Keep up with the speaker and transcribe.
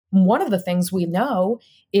One of the things we know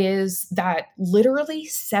is that literally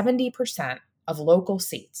 70% of local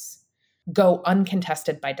seats go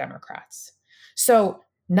uncontested by Democrats. So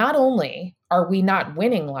not only are we not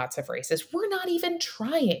winning lots of races, we're not even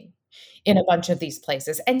trying in a bunch of these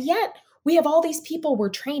places. And yet we have all these people we're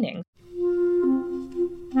training.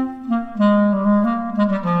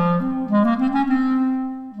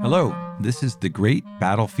 Hello, this is the Great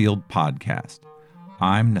Battlefield Podcast.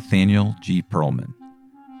 I'm Nathaniel G. Perlman.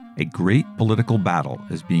 A great political battle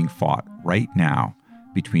is being fought right now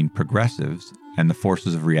between progressives and the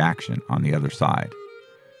forces of reaction on the other side.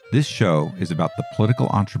 This show is about the political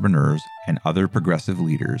entrepreneurs and other progressive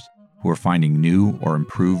leaders who are finding new or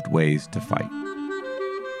improved ways to fight.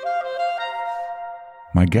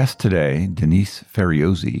 My guest today, Denise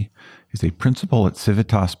Feriozzi, is a principal at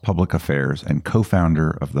Civitas Public Affairs and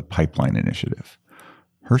co-founder of the Pipeline Initiative.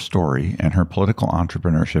 Her story and her political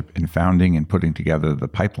entrepreneurship in founding and putting together the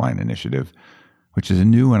Pipeline Initiative, which is a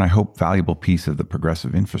new and I hope valuable piece of the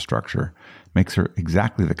progressive infrastructure, makes her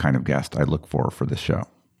exactly the kind of guest I look for this show.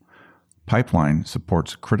 Pipeline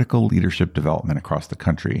supports critical leadership development across the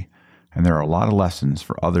country, and there are a lot of lessons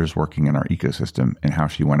for others working in our ecosystem in how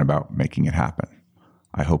she went about making it happen.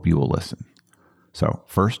 I hope you will listen. So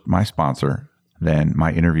first, my sponsor, then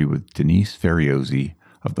my interview with Denise Feriozzi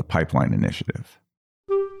of the Pipeline Initiative.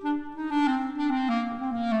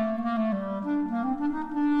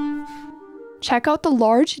 Check out the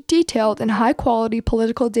large, detailed, and high-quality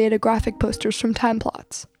political data graphic posters from Time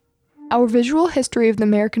Plots. Our visual history of the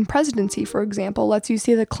American presidency, for example, lets you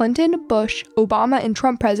see the Clinton, Bush, Obama, and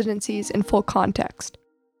Trump presidencies in full context.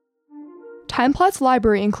 Time Plots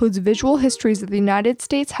library includes visual histories of the United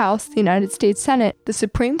States House, the United States Senate, the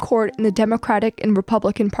Supreme Court, and the Democratic and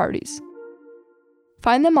Republican parties.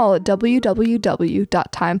 Find them all at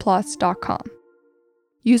www.timeplots.com.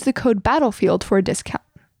 Use the code BATTLEFIELD for a discount.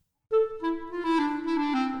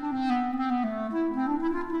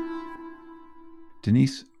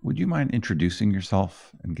 Denise, would you mind introducing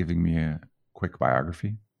yourself and giving me a quick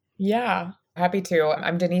biography? Yeah, happy to.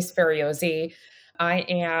 I'm Denise Feriozzi. I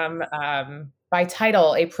am, by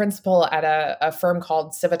title, a principal at a firm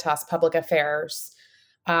called Civitas Public Affairs,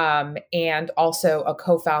 and also a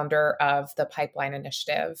co-founder of the Pipeline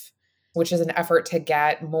Initiative, which is an effort to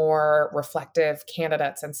get more reflective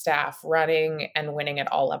candidates and staff running and winning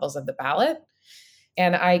at all levels of the ballot.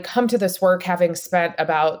 And I come to this work having spent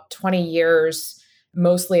about 20 years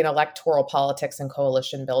mostly in electoral politics and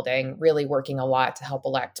coalition building, really working a lot to help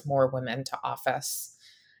elect more women to office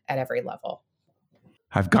at every level.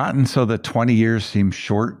 I've gotten so that 20 years seems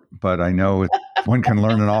short, but I know one can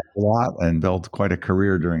learn an awful lot and build quite a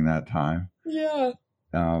career during that time. Yeah.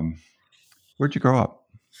 Where'd you grow up?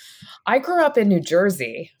 I grew up in New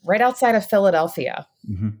Jersey, right outside of Philadelphia.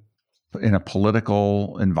 Mm-hmm. In a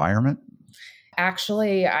political environment?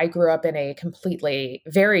 Actually, I grew up in a completely,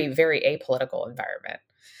 very, very apolitical environment.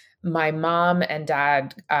 My mom and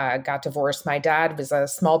dad got divorced. My dad was a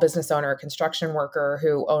small business owner, a construction worker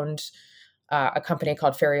who owned a company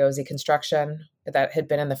called Feriozzi Construction that had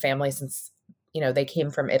been in the family since, they came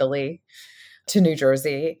from Italy to New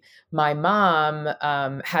Jersey. My mom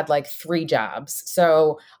had like 3 jobs.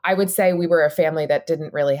 So I would say we were a family that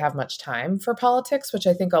didn't really have much time for politics, which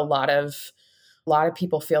I think a lot of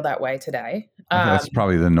people feel that way today. That's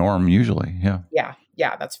probably the norm usually. Yeah.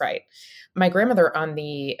 Yeah, that's right. My grandmother on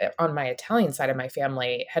my Italian side of my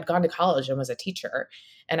family had gone to college and was a teacher.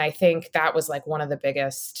 And I think that was like one of the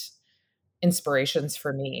biggest inspirations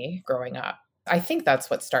for me growing up. I think that's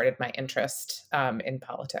what started my interest in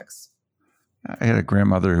politics. I had a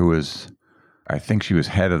grandmother who I think she was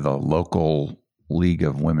head of the local League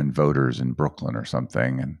of Women Voters in Brooklyn or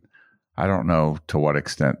something. And I don't know to what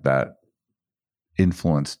extent that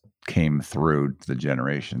influence came through the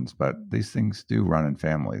generations, but these things do run in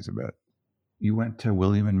families a bit. You went to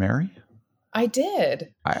William and Mary? I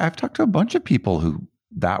did. I've talked to a bunch of people who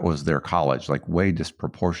that was their college, like way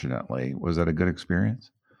disproportionately. Was that a good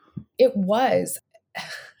experience? It was.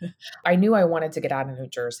 I knew I wanted to get out of New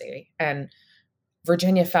Jersey, and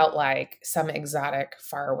Virginia felt like some exotic,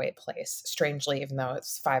 faraway place, strangely, even though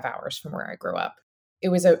it's 5 hours from where I grew up. It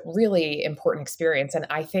was a really important experience, and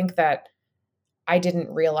I think that I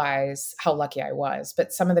didn't realize how lucky I was,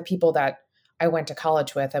 but some of the people that I went to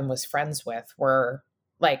college with and was friends with were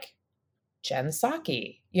like Jen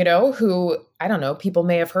Psaki, who, I don't know, people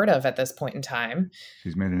may have heard of at this point in time.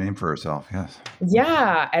 She's made a name for herself, yes.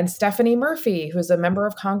 Yeah, and Stephanie Murphy, who's a member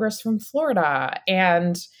of Congress from Florida.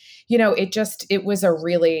 And, it was a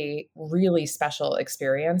really, really special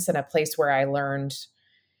experience and a place where I learned,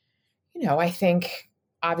 I think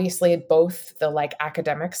obviously both the like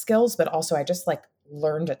academic skills, but also I just like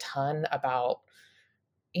learned a ton about,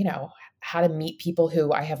 how to meet people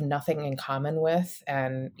who I have nothing in common with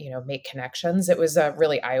and, make connections. It was a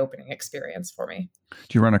really eye-opening experience for me.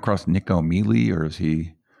 Do you run across Nico Mealy, or is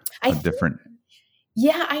he I a think, different?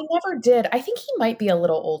 yeah, I never did. I think he might be a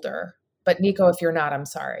little older, but Nico, if you're not, I'm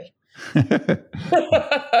sorry.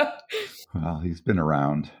 Well, he's been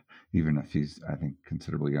around, even if he's, I think,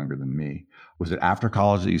 considerably younger than me. Was it after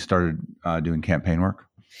college that you started doing campaign work?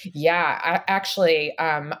 Yeah,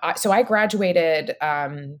 so I graduated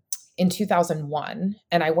in 2001,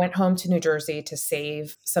 and I went home to New Jersey to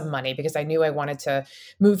save some money because I knew I wanted to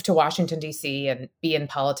move to Washington, D.C. and be in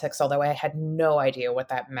politics, although I had no idea what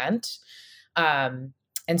that meant.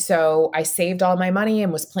 And so I saved all my money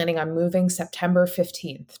and was planning on moving September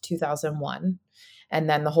 15th, 2001. And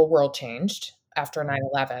then the whole world changed after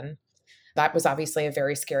 9/11. That was obviously a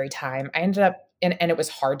very scary time. I ended up, and it was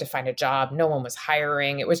hard to find a job. No one was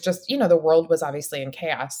hiring. It was just, the world was obviously in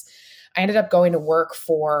chaos. I ended up going to work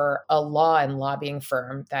for a law and lobbying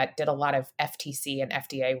firm that did a lot of FTC and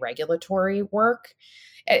FDA regulatory work.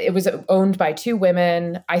 It was owned by two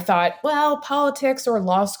women. I thought, well, politics or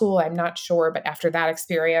law school, I'm not sure. But after that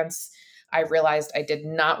experience, I realized I did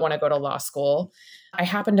not want to go to law school. I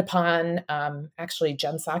happened upon, actually,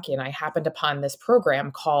 Jen Psaki and I happened upon this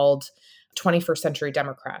program called 21st Century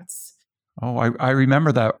Democrats. Oh, I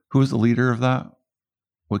remember that. Who was the leader of that?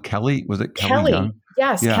 What, Kelly? Was it Kelly Young?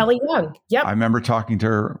 Yes, yeah. Kelly Young. Yep. I remember talking to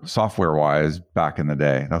her software-wise back in the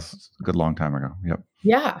day. That's a good long time ago. Yep.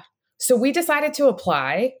 Yeah. So we decided to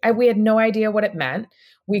apply. We had no idea what it meant.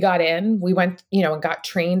 We got in. We went, and got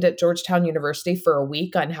trained at Georgetown University for a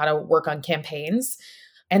week on how to work on campaigns.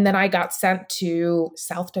 And then I got sent to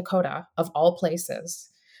South Dakota, of all places,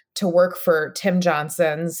 to work for Tim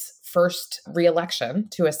Johnson's first reelection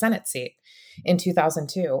to a Senate seat in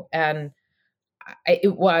 2002. And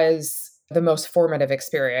it was the most formative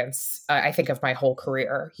experience, I think, of my whole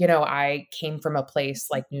career. I came from a place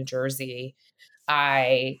like New Jersey.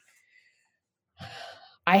 I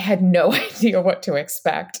had no idea what to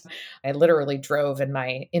expect. I literally drove in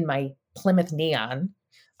my Plymouth Neon.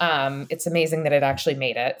 It's amazing that it actually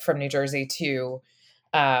made it from New Jersey to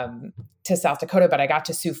South Dakota, but I got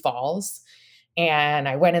to Sioux Falls and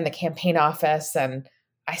I went in the campaign office and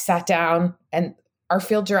I sat down, and our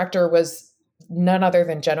field director was none other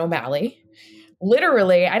than Jen O'Malley.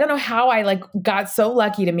 Literally, I don't know how I got so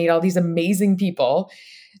lucky to meet all these amazing people.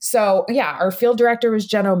 So yeah, our field director was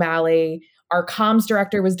Jen O'Malley. Our comms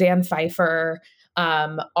director was Dan Pfeiffer.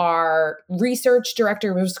 Our research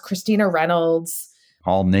director was Christina Reynolds.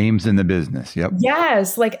 All names in the business. Yep.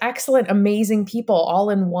 Yes. Excellent, amazing people all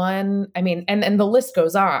in one. I mean, and the list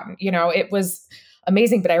goes on, it was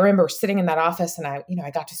amazing. But I remember sitting in that office and I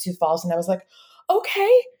got to Sioux Falls and I was like,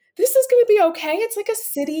 okay, this is going to be okay. It's like a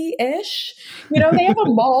city-ish, they have a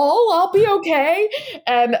mall. I'll be okay.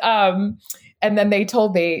 And then they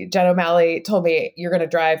told me, Jen O'Malley told me, you're going to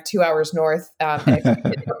drive 2 hours north.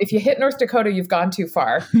 If you hit North Dakota, you've gone too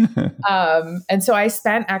far. And so I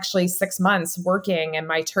spent actually 6 months working, and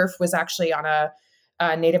my turf was actually on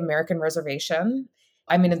a Native American reservation.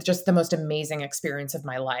 I mean, it's just the most amazing experience of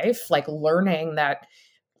my life, learning that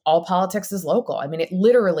all politics is local. I mean, it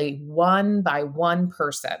literally one by one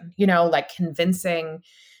person, convincing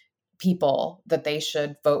people that they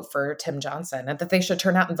should vote for Tim Johnson and that they should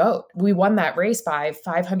turn out and vote. We won that race by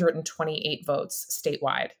 528 votes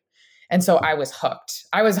statewide. And so I was hooked.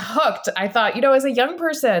 I thought, as a young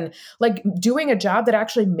person, doing a job that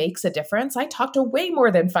actually makes a difference, I talked to way more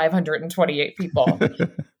than 528 people.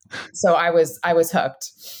 So I was hooked.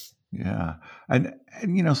 Yeah. And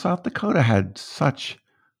South Dakota had such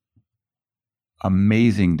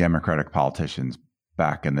amazing Democratic politicians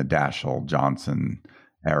back in the Daschle Johnson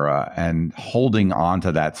era, and holding on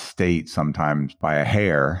to that state sometimes by a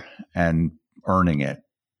hair and earning it.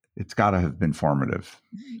 It's got to have been formative.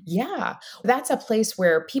 Yeah. That's a place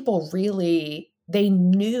where people really, they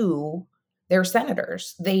knew their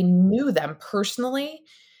senators. They knew them personally.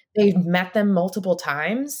 They've met them multiple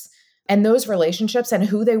times. And those relationships and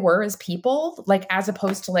who they were as people, as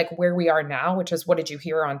opposed to where we are now, which is what did you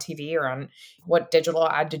hear on TV or on what digital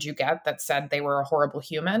ad did you get that said they were a horrible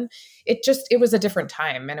human? It was a different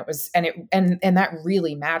time. And it was, and that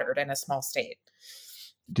really mattered in a small state.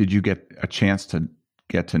 Did you get a chance to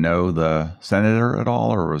get to know the senator at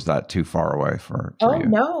all, or was that too far away for you?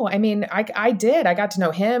 No. I mean, I did. I got to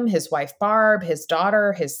know him, his wife, Barb, his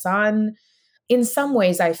daughter, his son. In some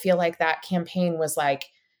ways, I feel like that campaign was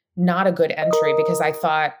not a good entry because I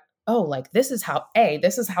thought, this is how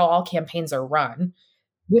all campaigns are run.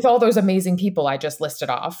 with all those amazing people I just listed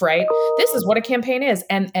off, right? This is what a campaign is.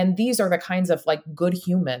 And these are the kinds of like good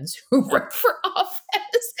humans who run for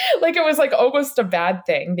office. Like it was like almost a bad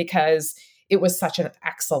thing because it was such an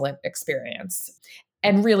excellent experience.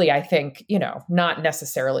 And really, I think, not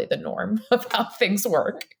necessarily the norm of how things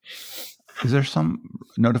work. Is there some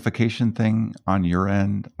notification thing on your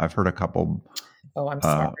end? I've heard a couple Oh, I'm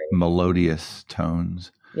sorry. Melodious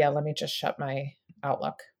tones. Yeah, let me just shut my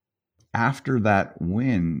Outlook. After that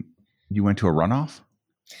win, you went to a runoff?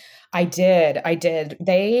 I did.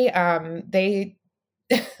 They,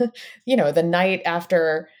 the night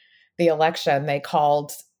after the election, they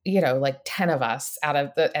called, like 10 of us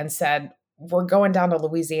and said, we're going down to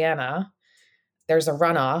Louisiana. There's a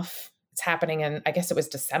runoff. It's happening in, I guess it was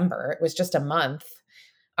December. It was just a month.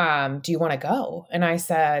 Do you want to go? And I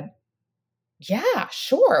said, yeah,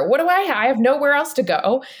 sure. What do I have? I have nowhere else to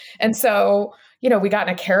go. And so, we got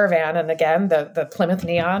in a caravan, and again, the Plymouth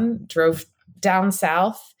Neon drove down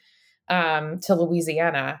south to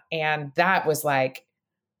Louisiana. And that was like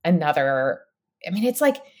it's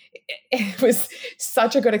like, it was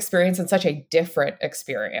such a good experience and such a different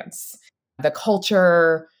experience. The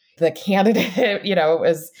culture, the candidate,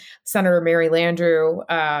 was Senator Mary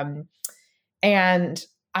Landrieu. And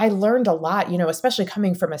I learned a lot, especially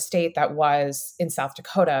coming from a state that was in South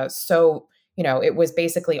Dakota. So, it was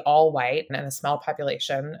basically all white and a small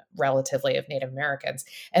population relatively of Native Americans.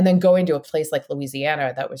 And then going to a place like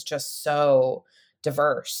Louisiana that was just so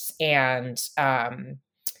diverse and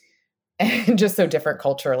just so different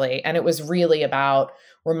culturally. And it was really about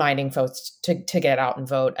reminding folks to get out and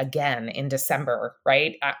vote again in December,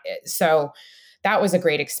 right? So that was a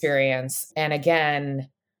great experience. And again,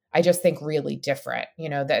 I just think really different,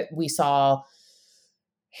 that we saw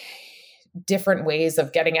different ways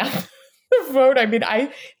of getting out the vote. I mean,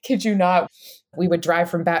 I kid you not, we would drive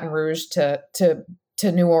from Baton Rouge to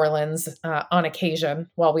New Orleans on occasion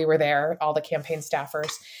while we were there, all the campaign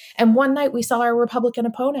staffers. And one night we saw our Republican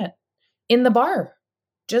opponent in the bar,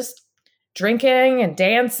 just drinking and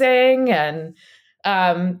dancing. And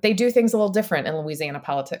they do things a little different in Louisiana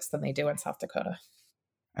politics than they do in South Dakota.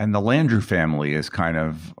 And the Landrieu family is kind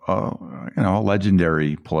of, a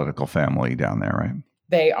legendary political family down there, right?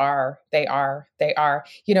 They are.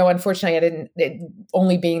 Unfortunately,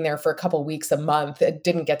 only being there for a couple weeks a month, I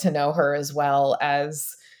didn't get to know her as well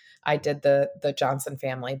as I did the Johnson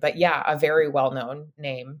family. But yeah, a very well-known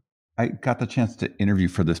name. I got the chance to interview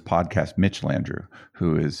for this podcast Mitch Landrieu,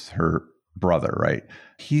 who is her brother, right?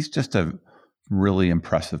 He's just a really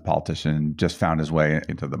impressive politician, just found his way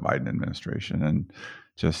into the Biden administration. And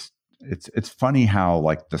just, it's funny how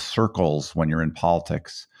like the circles when you're in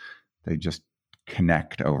politics, they just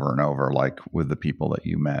connect over and over, like with the people that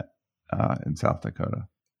you met in South Dakota.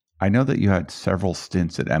 I know that you had several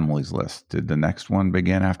stints at Emily's List. Did the next one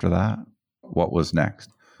begin after that? What was next?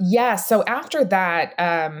 Yeah. So after that,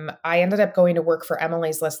 I ended up going to work for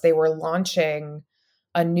Emily's List. They were launching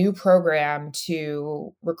a new program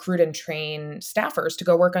to recruit and train staffers to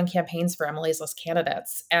go work on campaigns for Emily's List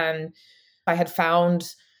candidates. And I had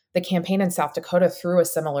found the campaign in South Dakota through a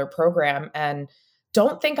similar program, and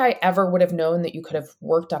don't think I ever would have known that you could have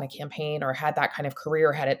worked on a campaign or had that kind of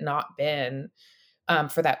career had it not been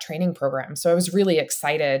for that training program. So I was really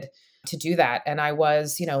excited to do that. And I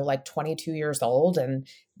was, like 22 years old, and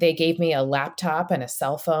they gave me a laptop and a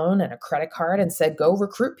cell phone and a credit card and said, go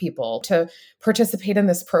recruit people to participate in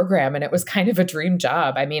this program. And it was kind of a dream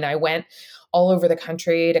job. I mean, I went all over the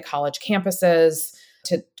country to college campuses,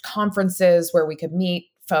 to conferences where we could meet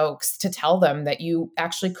folks to tell them that you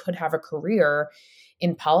actually could have a career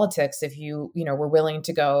in politics if you were willing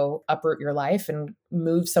to go uproot your life and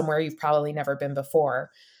move somewhere you've probably never been before.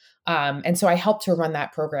 And so I helped to run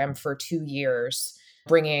that program for 2 years,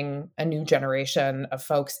 bringing a new generation of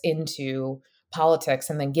folks into politics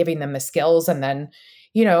and then giving them the skills, and then,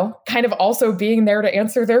 kind of also being there to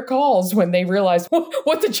answer their calls when they realized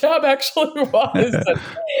what the job actually was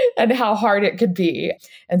and how hard it could be.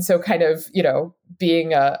 And so kind of,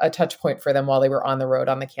 being a touch point for them while they were on the road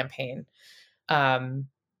on the campaign. And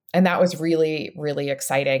that was really, really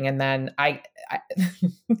exciting. And then I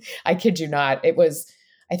kid you not,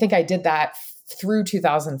 I think I did that through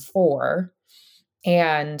 2004.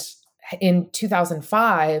 And in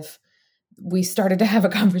 2005, we started to have a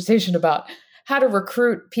conversation about how to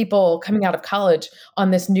recruit people coming out of college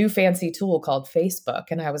on this new fancy tool called Facebook.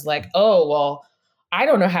 And I was like, oh, well, I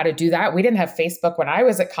don't know how to do that. We didn't have Facebook when I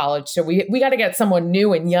was at college. So we got to get someone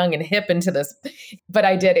new and young and hip into this. But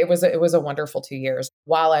I did. It was a wonderful 2 years.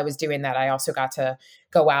 While I was doing that, I also got to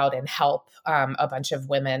go out and help a bunch of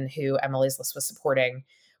women who Emily's List was supporting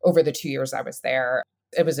over the 2 years I was there.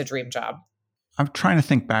 It was a dream job. I'm trying to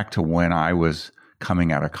think back to when I was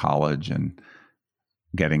coming out of college and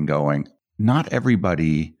getting going. Not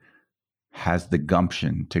everybody has the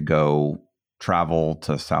gumption to go travel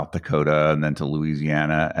to South Dakota and then to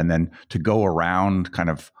Louisiana and then to go around kind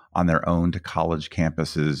of on their own to college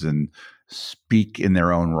campuses and speak in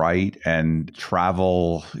their own right and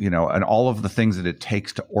travel, and all of the things that it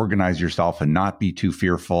takes to organize yourself and not be too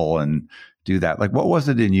fearful and do that. Like, what was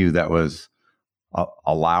it in you that was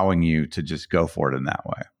allowing you to just go for it in that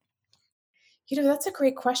way? That's a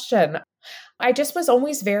great question. I just was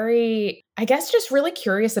always very, I guess, just really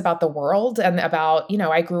curious about the world and about,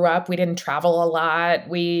 I grew up, we didn't travel a lot.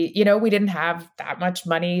 We didn't have that much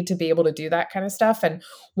money to be able to do that kind of stuff. And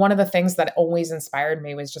one of the things that always inspired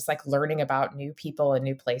me was just like learning about new people and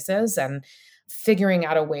new places and figuring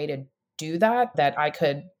out a way to do that I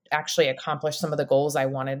could actually accomplish some of the goals I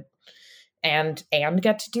wanted and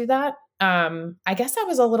get to do that. I guess I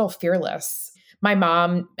was a little fearless. My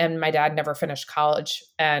mom and my dad never finished college.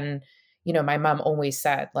 And, my mom always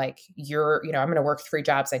said, like, I'm going to work 3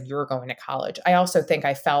 jobs and you're going to college. I also think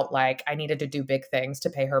I felt like I needed to do big things to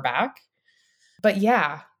pay her back. But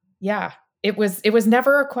yeah, it was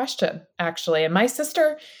never a question, actually. And my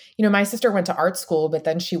sister went to art school, but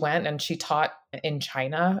then she went and she taught in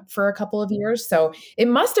China for a couple of years. So it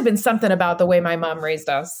must have been something about the way my mom raised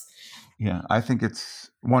us. Yeah, I think it's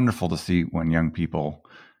wonderful to see when young people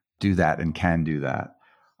do that and can do that.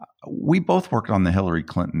 We both worked on the Hillary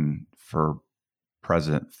Clinton for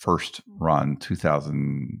president first run,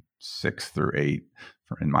 2006 through 8,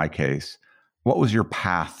 in my case. What was your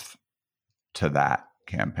path to that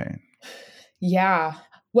campaign? Yeah.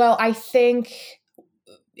 Well, I think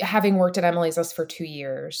having worked at Emily's List for 2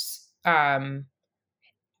 years, I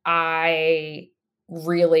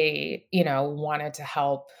really, wanted to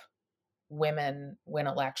help women win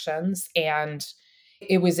elections. And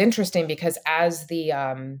it was interesting because as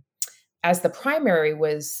the primary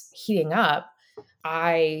was heating up,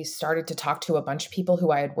 I started to talk to a bunch of people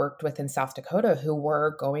who I had worked with in South Dakota who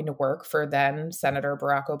were going to work for then Senator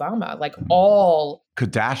Barack Obama, like all. Because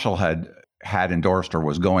Daschle had endorsed or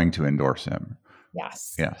was going to endorse him.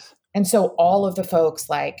 Yes. Yes. And so all of the folks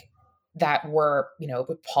like that were,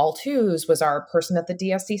 Paul Tooze was our person at the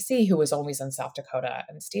DSCC who was always in South Dakota,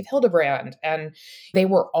 and Steve Hildebrand, and they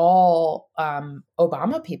were all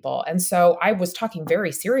Obama people. And so I was talking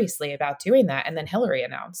very seriously about doing that. And then Hillary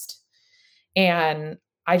announced. And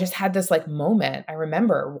I just had this like moment. I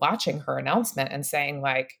remember watching her announcement and saying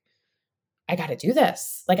like, I got to do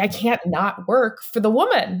this. Like, I can't not work for the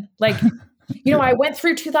woman. Like, I went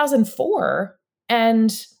through 2004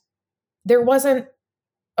 and there wasn't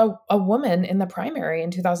a woman in the primary in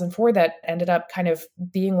 2004 that ended up kind of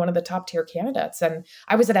being one of the top tier candidates. And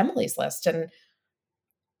I was at Emily's List. And,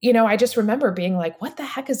 I just remember being like, what the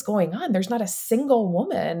heck is going on? There's not a single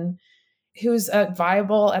woman who's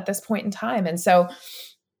viable at this point in time. And so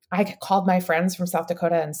I called my friends from South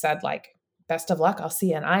Dakota and said, like, best of luck. I'll see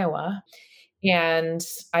you in Iowa. And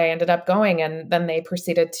I ended up going, and then they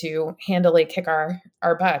proceeded to handily kick our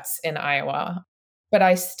butts in Iowa. But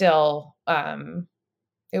I still,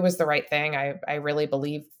 it was the right thing. I really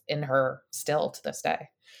believe in her still to this day.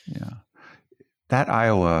 Yeah. That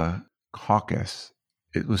Iowa caucus,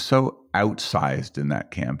 it was so outsized in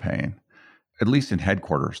that campaign. At least in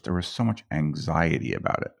headquarters, there was so much anxiety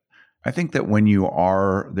about it. I think that when you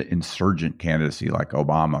are the insurgent candidacy like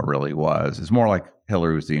Obama really was, it's more like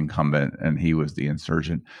Hillary was the incumbent and he was the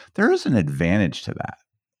insurgent. There is an advantage to that,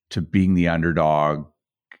 to being the underdog.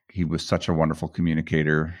 He was such a wonderful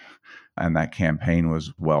communicator, and that campaign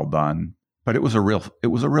was well done. But it was a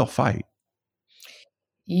real fight.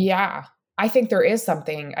 Yeah. I think there is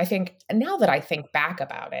something. I think now that I think back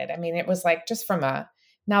about it, I mean, it was like just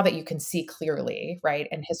now that you can see clearly, right,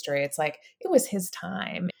 in history, it's like it was his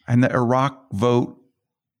time. And the Iraq vote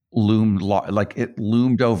loomed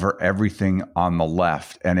over everything on the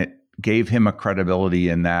left, and it gave him a credibility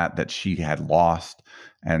in that she had lost,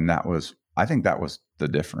 and I think that was the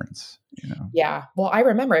difference. Yeah. Well, I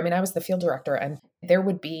remember, I was the field director, and there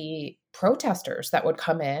would be protesters that would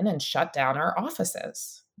come in and shut down our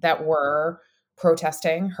offices that were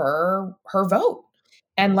protesting her vote.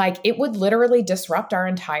 And like, it would literally disrupt our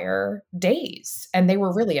entire days. And they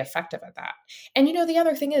were really effective at that. And the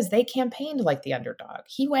other thing is they campaigned like the underdog.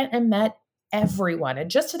 He went and met everyone.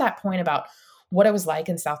 And just to that point about what it was like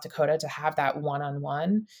in South Dakota to have that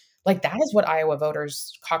one-on-one, like that is what Iowa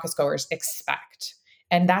voters, caucus goers expect.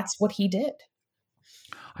 And that's what he did.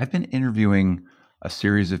 I've been interviewing a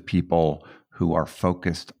series of people who are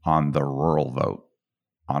focused on the rural vote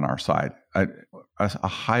on our side, a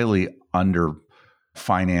highly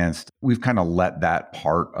financed. We've kind of let that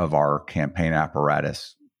part of our campaign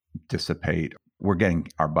apparatus dissipate. We're getting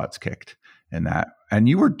our butts kicked in that. And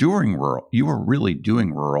you were doing rural. You were really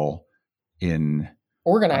doing rural in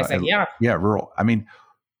organizing. Yeah. Yeah, rural. I mean,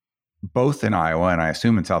 both in Iowa and I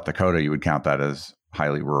assume in South Dakota, you would count that as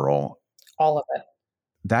highly rural. All of it.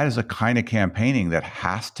 That is a kind of campaigning that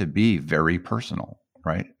has to be very personal,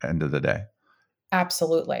 right? End of the day.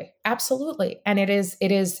 Absolutely. Absolutely. And it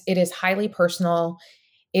is highly personal.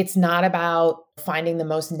 It's not about finding the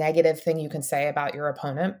most negative thing you can say about your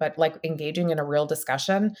opponent, but like engaging in a real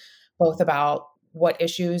discussion, both about what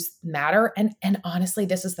issues matter. And honestly,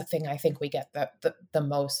 this is the thing I think we get the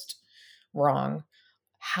most wrong.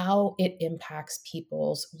 How it impacts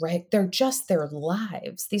people's right. They're just their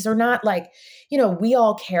lives. These are not like, we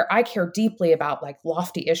all care. I care deeply about like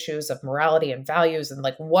lofty issues of morality and values and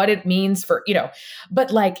like what it means for,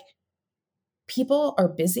 but like people are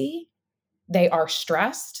busy. They are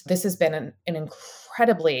stressed. This has been an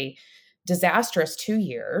incredibly disastrous 2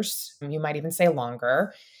 years. You might even say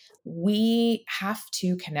longer. We have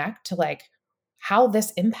to connect to like how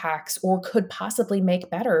this impacts or could possibly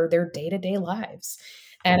make better their day-to-day lives.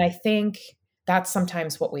 And I think that's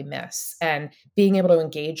sometimes what we miss. And being able to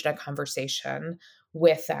engage in a conversation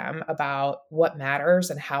with them about what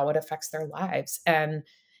matters and how it affects their lives. And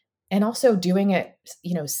also doing it,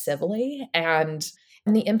 civilly and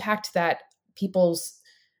the impact that people's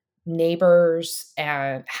neighbors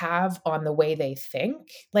and have on the way they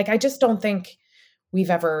think. Like, I just don't think we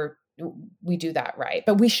do that right.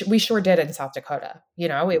 But we sure did in South Dakota.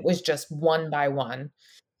 It was just one by one.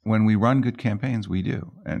 When we run good campaigns, we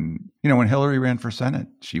do. And, when Hillary ran for Senate,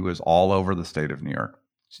 she was all over the state of New York.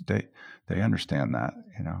 They understand that,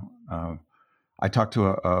 I talked to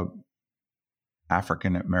a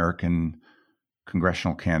African-American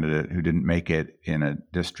congressional candidate who didn't make it in a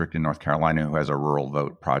district in North Carolina who has a rural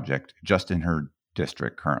vote project just in her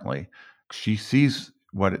district currently. She sees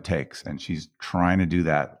what it takes and she's trying to do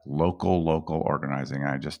that local organizing. And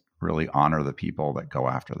I just really honor the people that go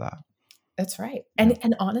after that. That's right.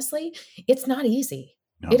 And honestly, it's not easy.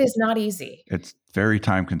 No. It is not easy. It's very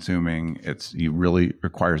time consuming. You really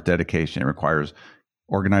requires dedication. It requires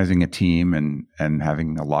organizing a team and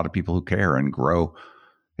having a lot of people who care and grow.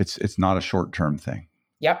 It's not a short-term thing.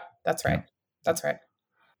 Yep, that's right. Yeah. That's right.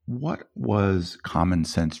 What was Common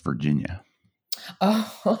Sense Virginia?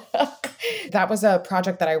 Oh, that was a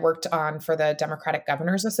project that I worked on for the Democratic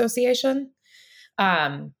Governors Association.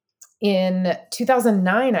 In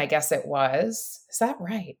 2009, I guess it was. Is that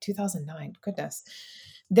right? 2009. Goodness.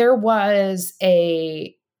 There was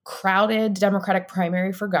a crowded Democratic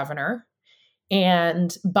primary for governor.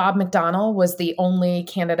 And Bob McDonnell was the only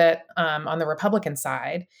candidate on the Republican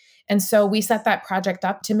side. And so we set that project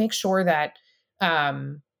up to make sure that,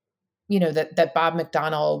 that Bob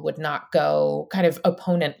McDonnell would not go kind of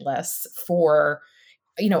opponentless for,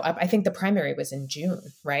 I think the primary was in June,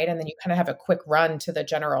 right? And then you kind of have a quick run to the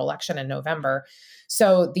general election in November.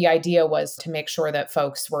 So the idea was to make sure that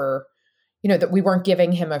folks were, that we weren't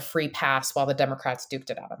giving him a free pass while the Democrats duked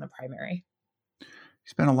it out on the primary. You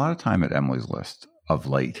spent a lot of time at Emily's List of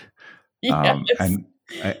late, yes. and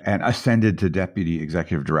ascended to deputy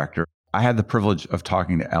executive director. I had the privilege of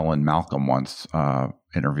talking to Ellen Malcolm once,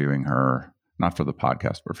 interviewing her, not for the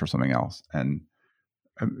podcast, but for something else. And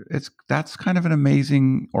that's kind of an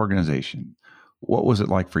amazing organization. What was it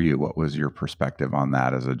like for you? What was your perspective on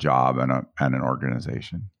that as a job and an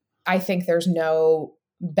organization? I think there's no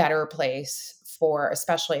better place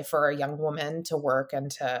especially for a young woman to work and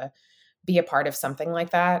to be a part of something like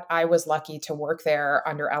that. I was lucky to work there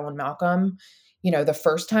under Ellen Malcolm, the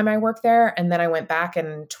first time I worked there. And then I went back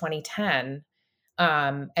in 2010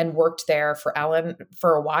 and worked there for Ellen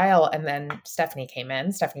for a while. And then Stephanie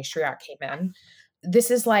Shriak came in. This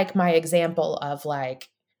is like my example of like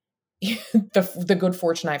the good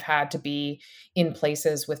fortune I've had to be in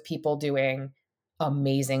places with people doing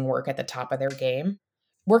amazing work at the top of their game.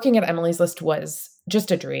 Working at Emily's List was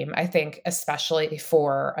just a dream, I think, especially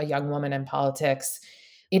for a young woman in politics.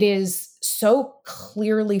 It is so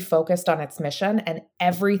clearly focused on its mission, and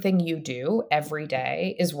everything you do every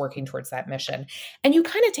day is working towards that mission. And you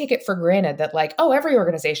kind of take it for granted that like, oh, every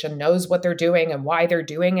organization knows what they're doing and why they're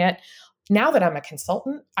doing it. Now that I'm a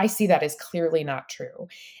consultant, I see that as clearly not true.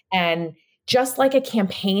 And just like a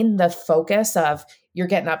campaign, the focus of you're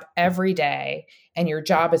getting up every day and your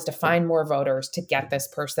job is to find more voters to get this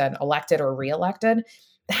person elected or reelected.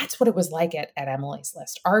 That's what it was like at Emily's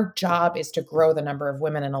List. Our job is to grow the number of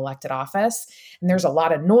women in elected office. And there's a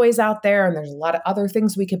lot of noise out there and there's a lot of other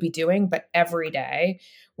things we could be doing. But every day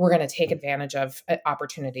we're going to take advantage of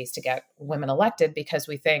opportunities to get women elected because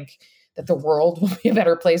we think that the world will be a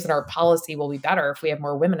better place and our policy will be better if we have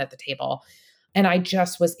more women at the table. And I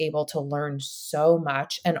just was able to learn so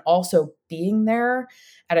much. And also being there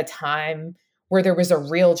at a time where there was a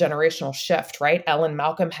real generational shift, right? Ellen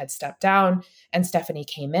Malcolm had stepped down and Stephanie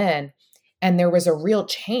came in. And there was a real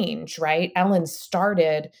change, right? Ellen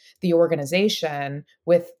started the organization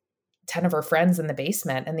with 10 of her friends in the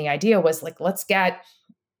basement. And the idea was like, let's get,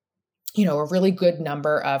 a really good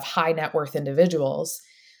number of high net worth individuals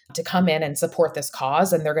to come in and support this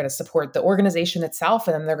cause. And they're going to support the organization itself.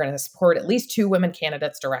 And then they're going to support at least 2 women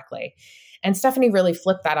candidates directly. And Stephanie really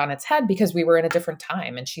flipped that on its head because we were in a different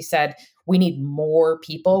time. And she said, we need more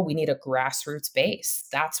people. We need a grassroots base.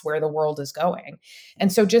 That's where the world is going.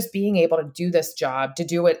 And so just being able to do this job, to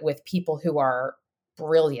do it with people who are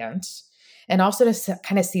brilliant, and also to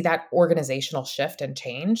kind of see that organizational shift and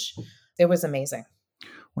change, it was amazing.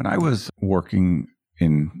 When I was working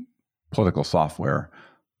in political software,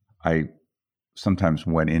 I sometimes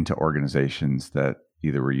went into organizations that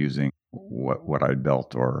either were using what I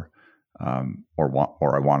built or I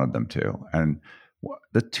wanted them to. And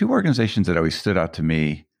the 2 organizations that always stood out to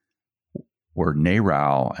me were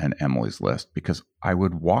NARAL and Emily's List, because I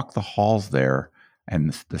would walk the halls there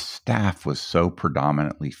and the staff was so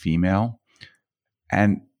predominantly female.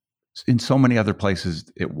 And in so many other places,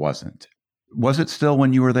 it wasn't. Was it still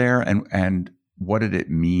when you were there? And what did it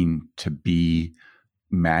mean to be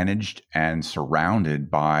managed and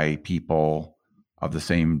surrounded by people of the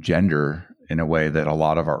same gender in a way that a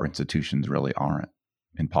lot of our institutions really aren't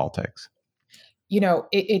in politics?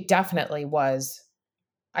 It definitely was.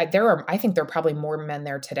 I think there are probably more men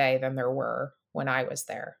there today than there were when I was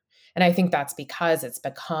there. And I think that's because it's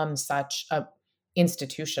become such a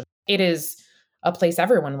institution. It is a place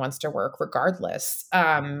everyone wants to work, regardless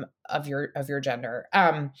of your gender.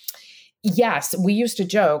 Yes, we used to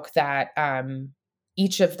joke that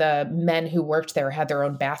each of the men who worked there had their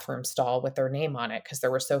own bathroom stall with their name on it because there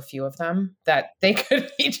were so few of them that they could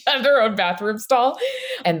each have their own bathroom stall.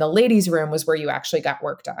 And the ladies' room was where you actually got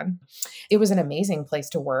work done. It was an amazing place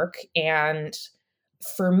to work. And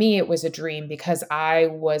for me, it was a dream because I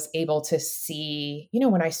was able to see,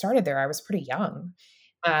 when I started there, I was pretty young.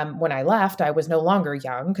 When I left, I was no longer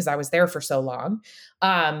young because I was there for so long.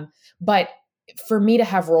 But for me to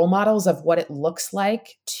have role models of what it looks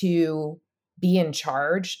like to be in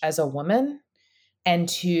charge as a woman and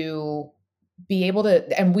to be able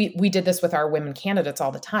to, and we did this with our women candidates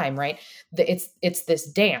all the time, right? It's this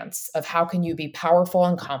dance of how can you be powerful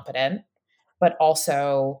and competent, but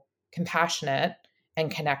also compassionate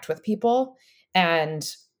and connect with people. And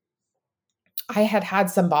I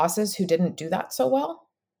had some bosses who didn't do that so well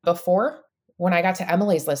before. When I got to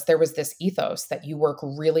Emily's List, there was this ethos that you work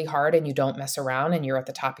really hard and you don't mess around and you're at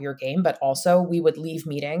the top of your game. But also we would leave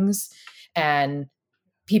meetings and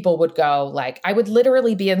people would go like, I would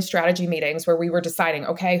literally be in strategy meetings where we were deciding,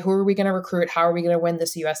 okay, who are we going to recruit? How are we going to win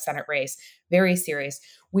this US Senate race? Very serious.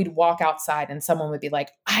 We'd walk outside and someone would be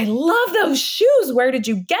like, I love those shoes. Where did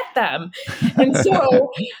you get them? And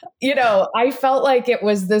so, I felt like it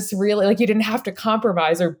was this really, like you didn't have to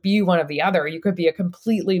compromise or be one or the other. You could be a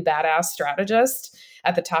completely badass strategist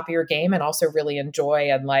at the top of your game and also really enjoy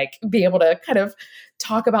and like be able to kind of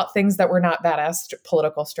talk about things that were not badass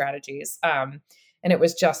political strategies. And it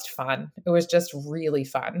was just fun. It was just really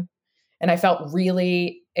fun. And I felt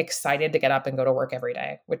really excited to get up and go to work every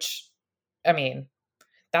day, which,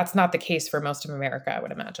 that's not the case for most of America, I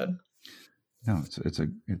would imagine. No,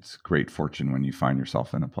 it's great fortune when you find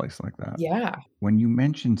yourself in a place like that. Yeah. When you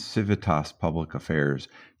mentioned Civitas Public Affairs,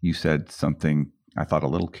 you said something I thought a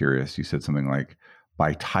little curious. You said something like,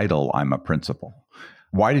 by title, I'm a principal.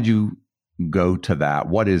 Why did you go to that?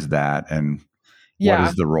 What is that? And what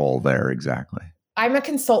is the role there exactly? I'm a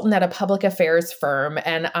consultant at a public affairs firm,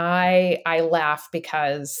 and I laugh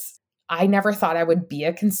because I never thought I would be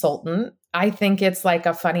a consultant. I think it's like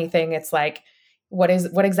a funny thing. It's like, what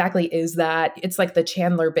exactly is that? It's like the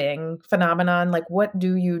Chandler Bing phenomenon. Like, what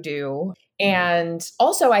do you do? And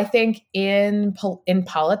also, I think in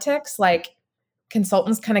politics, like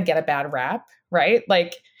consultants kind of get a bad rap, right?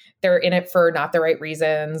 Like they're in it for not the right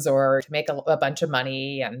reasons or to make a bunch of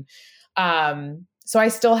money. And so I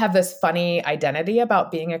still have this funny identity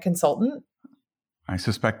about being a consultant. I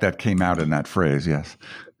suspect that came out in that phrase, yes.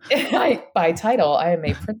 By title, I am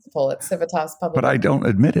a principal at Civitas Public. But I don't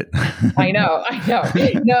admit it. I know.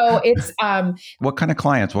 No, it's... what kind of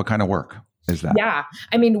clients, what kind of work is that? Yeah.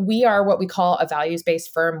 We are what we call a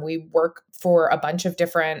values-based firm. We work for a bunch of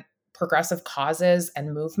different progressive causes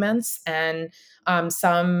and movements and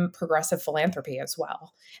some progressive philanthropy as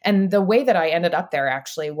well. And the way that I ended up there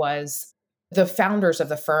actually was the founders of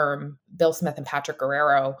the firm, Bill Smith and Patrick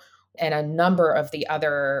Guerrero, and a number of the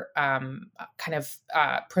other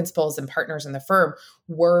principals and partners in the firm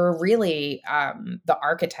were really the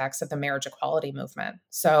architects of the marriage equality movement.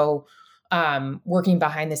 So working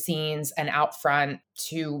behind the scenes and out front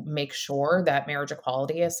to make sure that marriage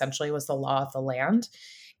equality essentially was the law of the land.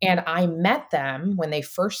 And I met them when they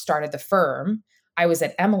first started the firm. I was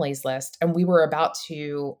at Emily's List, and we were about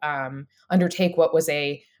to undertake what was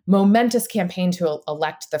a momentous campaign to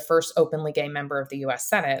elect the first openly gay member of the U.S.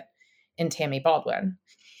 Senate in Tammy Baldwin.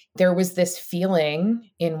 There was this feeling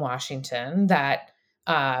in Washington that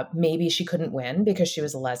maybe she couldn't win because she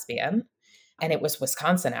was a lesbian. And it was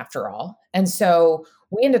Wisconsin after all. And so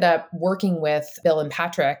we ended up working with Bill and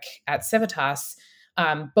Patrick at Civitas,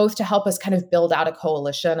 both to help us kind of build out a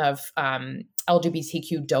coalition of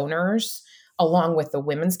LGBTQ donors along with the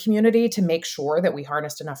women's community to make sure that we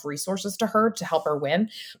harnessed enough resources to her to help her win,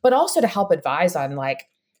 but also to help advise on like,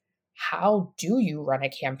 how do you run a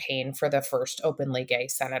campaign for the first openly gay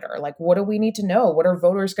senator? Like, what do we need to know? What are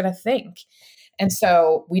voters going to think? And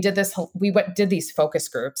so we did these focus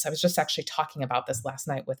groups. I was just actually talking about this last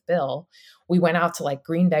night with Bill. We went out to like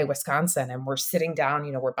Green Bay, Wisconsin, and we're sitting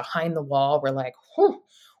down, we're behind the wall. We're like,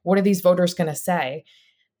 what are these voters going to say?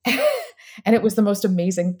 And it was the most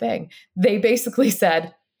amazing thing. They basically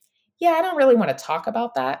said, yeah, I don't really want to talk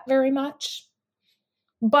about that very much.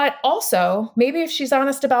 But also, maybe if she's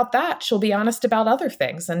honest about that, she'll be honest about other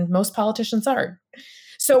things. And most politicians aren't.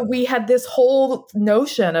 So we had this whole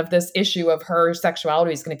notion of this issue of her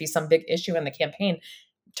sexuality is going to be some big issue in the campaign.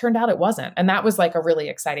 Turned out it wasn't. And that was like a really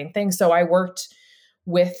exciting thing. So I worked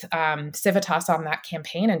with Civitas on that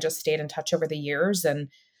campaign and just stayed in touch over the years. And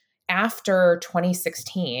after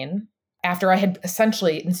 2016, after I had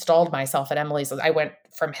essentially installed myself at Emily's List, I went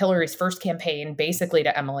from Hillary's first campaign basically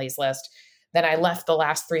to Emily's List. Then I left the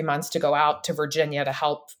last 3 months to go out to Virginia to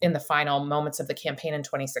help in the final moments of the campaign in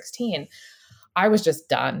 2016. I was just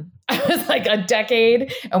done. I was like, a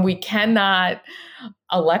decade and we cannot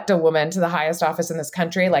elect a woman to the highest office in this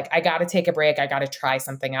country. Like, I got to take a break. I got to try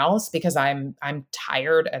something else because I'm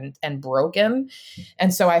tired and broken.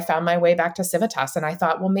 And so I found my way back to Civitas, and I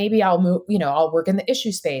thought, well, maybe I'll move, I'll work in the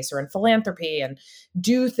issue space or in philanthropy and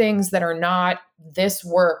do things that are not this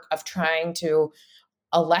work of trying to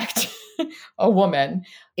elect a woman.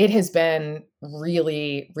 It has been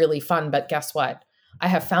really, really fun. But guess what? I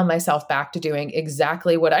have found myself back to doing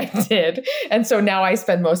exactly what I did. And so now I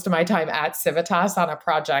spend most of my time at Civitas on a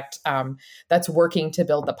project that's working to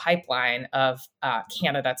build the pipeline of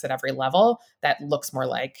candidates at every level that looks more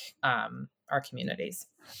like our communities.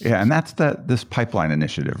 Yeah. And that's this pipeline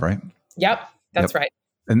initiative, right? Yep. That's right.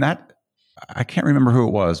 And that, I can't remember who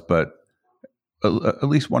it was, but at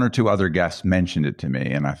least one or two other guests mentioned it to me.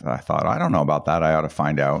 And I thought, I don't know about that. I ought to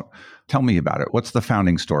find out. Tell me about it. What's the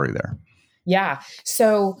founding story there? Yeah.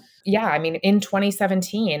 So, in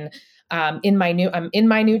 2017, I'm in my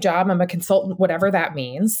new job. I'm a consultant, whatever that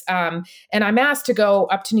means. And I'm asked to go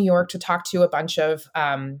up to New York to talk to a bunch of,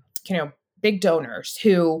 big donors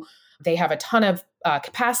who they have a ton of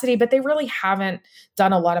capacity, but they really haven't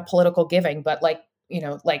done a lot of political giving. But like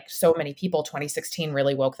so many people, 2016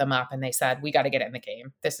 really woke them up and they said, we got to get in the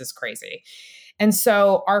game. This is crazy. And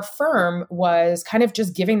so our firm was kind of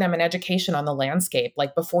just giving them an education on the landscape.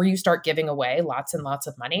 Like, before you start giving away lots and lots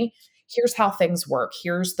of money, here's how things work.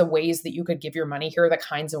 Here's the ways that you could give your money. Here are the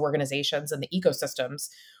kinds of organizations and the ecosystems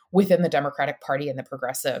within the Democratic Party and the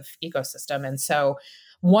progressive ecosystem. And so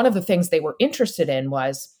one of the things they were interested in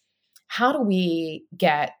was, how do we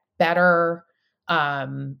get better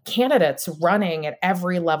candidates running at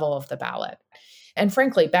every level of the ballot? And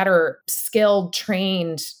frankly, better skilled,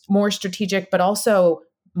 trained, more strategic, but also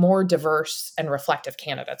more diverse and reflective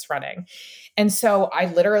candidates running. And so I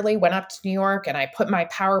literally went up to New York and I put my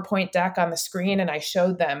PowerPoint deck on the screen and I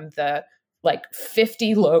showed them the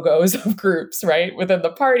 50 logos of groups, right, within the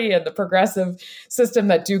party and the progressive system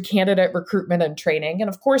that do candidate recruitment and training. And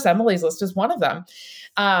of course, Emily's List is one of them.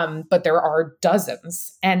 But there are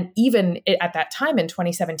dozens. And even at that time in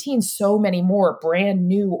 2017, so many more brand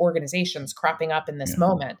new organizations cropping up in this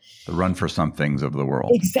moment. The Run for Somethings of the world.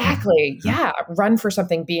 Exactly. Yeah. Run for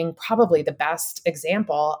Something being probably the best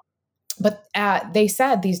example. But they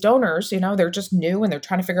said, these donors, they're just new and they're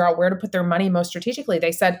trying to figure out where to put their money most strategically.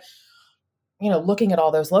 They said, looking at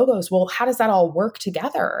all those logos, well, how does that all work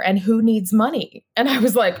together and who needs money? And I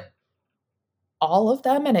was like, all of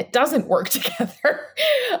them, and it doesn't work together.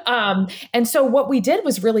 And so what we did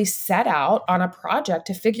was really set out on a project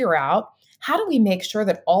to figure out, how do we make sure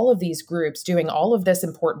that all of these groups doing all of this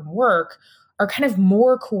important work are kind of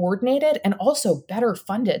more coordinated and also better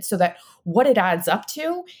funded, so that what it adds up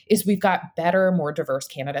to is we've got better, more diverse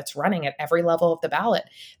candidates running at every level of the ballot.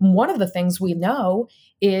 And one of the things we know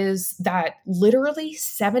is that literally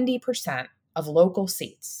 70% of local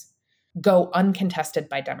seats go uncontested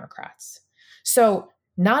by Democrats. So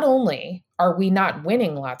not only are we not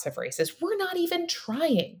winning lots of races, we're not even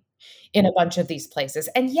trying in a bunch of these places.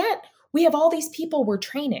 And yet we have all these people we're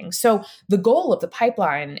training. So the goal of the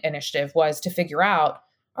pipeline initiative was to figure out,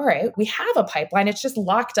 all right, we have a pipeline. It's just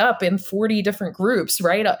locked up in 40 different groups,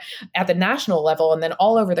 right? At the national level and then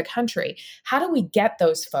all over the country. How do we get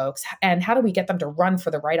those folks and how do we get them to run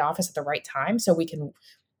for the right office at the right time so we can,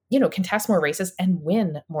 contest more races and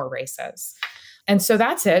win more races? And so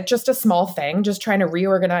that's it. Just a small thing, just trying to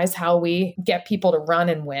reorganize how we get people to run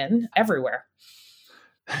and win everywhere.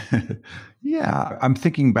 Yeah, I'm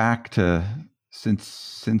thinking back to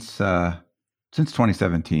since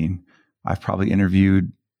 2017, I've probably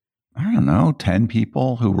interviewed, 10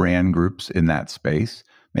 people who ran groups in that space,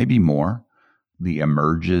 maybe more. The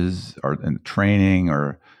emerges or in training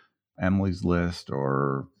or Emily's List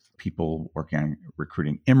or people working on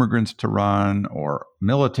recruiting immigrants to run or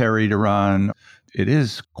military to run. It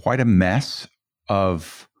is quite a mess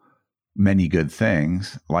of many good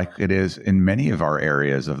things, like it is in many of our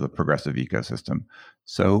areas of the progressive ecosystem.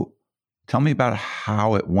 So tell me about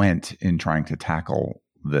how it went in trying to tackle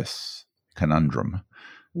this conundrum.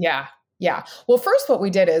 Yeah. Well, first, what we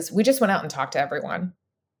did is we just went out and talked to everyone.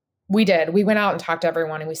 We did. We went out and talked to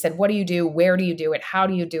everyone and we said, what do you do? Where do you do it? How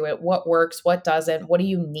do you do it? What works? What doesn't? What do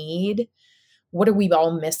you need? What are we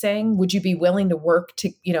all missing? Would you be willing to work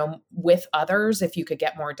with others if you could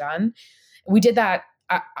get more done? We did that.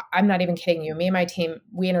 I'm not even kidding you. Me and my team,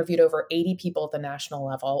 we interviewed over 80 people at the national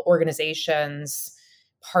level, organizations,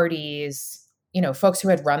 parties, folks who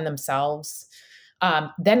had run themselves.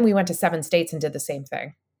 Then we went to 7 states and did the same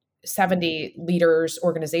thing. 70 leaders,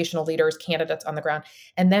 organizational leaders, candidates on the ground.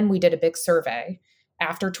 And then we did a big survey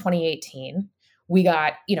after 2018. We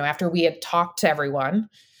got, after we had talked to everyone,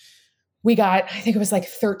 we got, I think it was like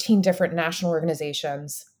 13 different national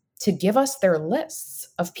organizations to give us their lists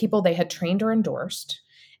of people they had trained or endorsed.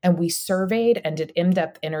 And we surveyed and did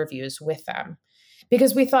in-depth interviews with them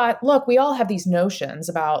because we thought, look, we all have these notions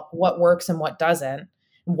about what works and what doesn't,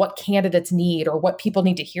 what candidates need or what people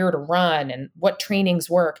need to hear to run and what trainings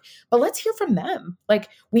work. But let's hear from them. Like,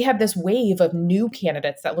 we have this wave of new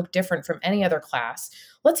candidates that look different from any other class.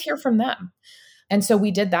 Let's hear from them. And so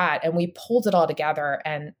we did that and we pulled it all together.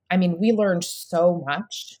 And I mean, we learned so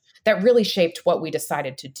much that really shaped what we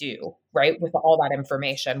decided to do, right? With all that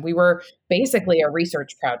information. We were basically a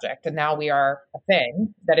research project, and now we are a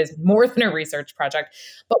thing that is more than a research project.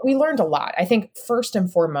 But we learned a lot. I think first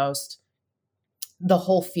and foremost, the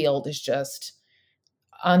whole field is just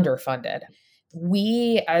underfunded.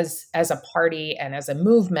 We as a party and as a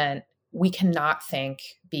movement, we cannot think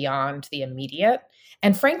beyond the immediate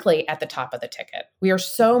and frankly, at the top of the ticket. We are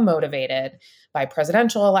so motivated by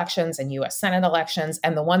presidential elections and US Senate elections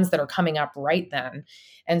and the ones that are coming up right then.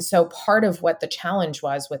 And so part of what the challenge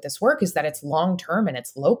was with this work is that it's long-term and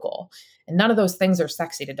it's local. And none of those things are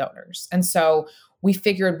sexy to donors. And so we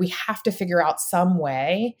figured we have to figure out some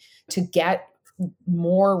way to get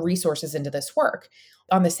more resources into this work.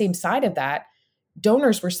 On the same side of that,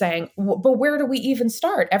 donors were saying, but where do we even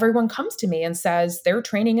start? Everyone comes to me and says their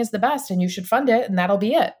training is the best and you should fund it and that'll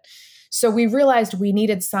be it. So we realized we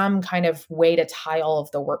needed some kind of way to tie all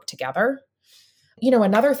of the work together.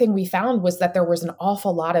 Another thing we found was that there was an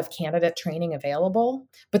awful lot of candidate training available,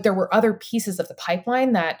 but there were other pieces of the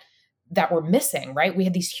pipeline that were missing, right? We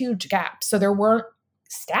had these huge gaps. So there weren't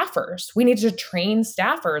staffers. We needed to train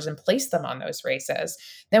staffers and place them on those races.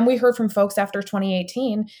 Then we heard from folks after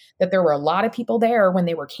 2018 that there were a lot of people there when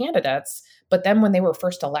they were candidates, but then when they were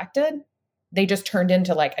first elected, they just turned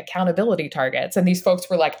into like accountability targets. And these folks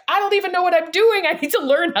were like, I don't even know what I'm doing. I need to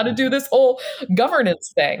learn how to do this whole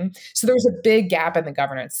governance thing. So there was a big gap in the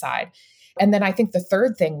governance side. And then I think the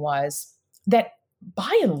third thing was that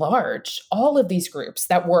by and large, all of these groups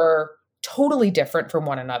that were totally different from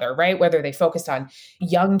one another, right? Whether they focused on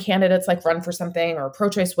young candidates like Run for Something or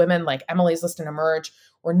pro-choice women like Emily's List and Emerge,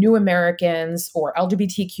 or New Americans or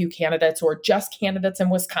LGBTQ candidates or just candidates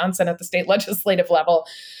in Wisconsin at the state legislative level,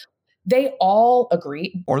 they all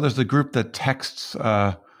agree. Or there's the group that texts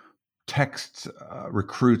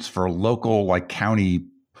recruits for local like county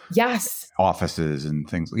offices and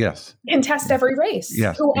things. Yes. Contest every race.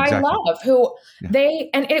 Yes, who exactly. I love,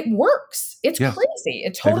 and it works. It's crazy.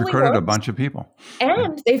 It totally They've recruited works. a bunch of people.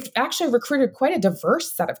 And they've actually recruited quite a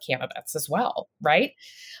diverse set of candidates as well, right?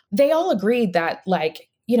 They all agreed that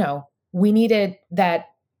we needed that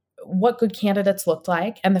what good candidates looked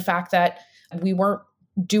like and the fact that we weren't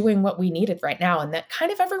doing what we needed right now. And that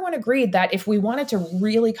kind of everyone agreed that if we wanted to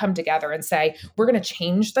really come together and say, we're going to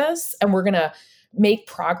change this and we're going to make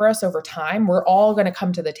progress over time, we're all going to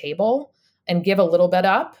come to the table and give a little bit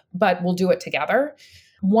up, but we'll do it together.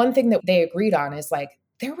 One thing that they agreed on is like,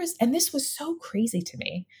 there was, and this was so crazy to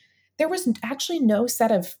me, there was actually no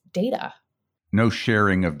set of data. No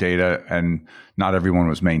sharing of data, and not everyone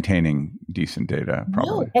was maintaining decent data,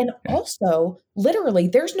 probably. No, and also, literally,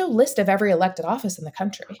 there's no list of every elected office in the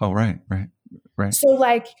country. Oh, right. So,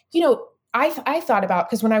 like, I thought about,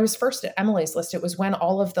 because when I was first at Emily's List, it was when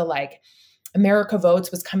all of the like America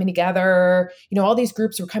Votes was coming together. All these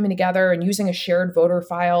groups were coming together and using a shared voter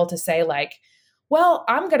file to say like, well,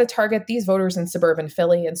 I'm going to target these voters in suburban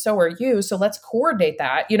Philly and so are you. So let's coordinate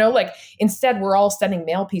that. Like instead we're all sending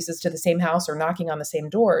mail pieces to the same house or knocking on the same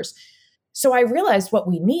doors. So I realized what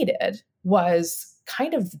we needed was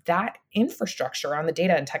kind of that infrastructure on the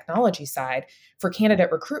data and technology side for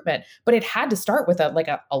candidate recruitment, but it had to start with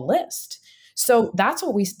a list. So that's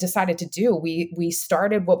what we decided to do. We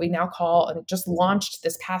started what we now call, and just launched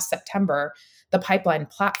this past September, the Pipeline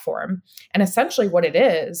platform. And essentially what it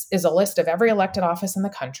is a list of every elected office in the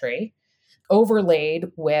country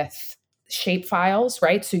overlaid with shape files,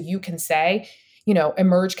 right? So you can say,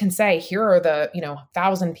 Emerge can say, here are the,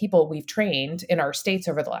 1,000 people we've trained in our states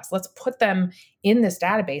over the last, let's put them in this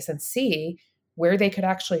database and see where they could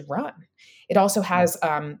actually run. It also has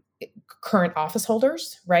current office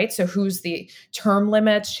holders, right? So who's the term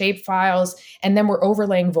limits, shape files, and then we're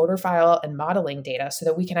overlaying voter file and modeling data so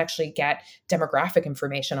that we can actually get demographic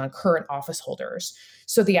information on current office holders.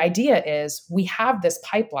 So the idea is we have this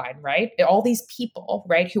pipeline, right? All these people,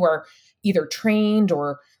 right, who are either trained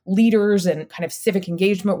or leaders in kind of civic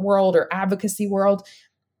engagement world or advocacy world,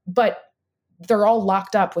 but they're all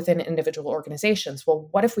locked up within individual organizations. Well,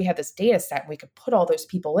 what if we had this data set and we could put all those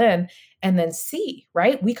people in and then see,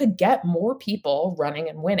 right? We could get more people running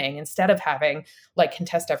and winning instead of having, like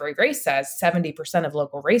Contest Every Race says, 70% of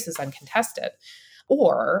local races uncontested.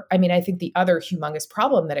 Or, I think the other humongous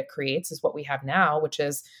problem that it creates is what we have now, which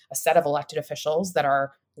is a set of elected officials that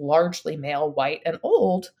are largely male, white, and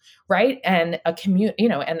old, right? And a community,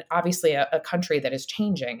 and obviously a country that is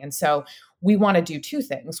changing. And so we want to do two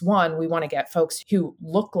things. One, we want to get folks who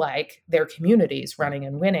look like their communities running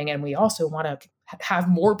and winning. And we also want to have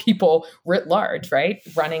more people writ large, right,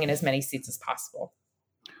 running in as many seats as possible.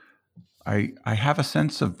 I have a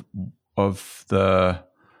sense of the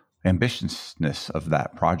ambitiousness of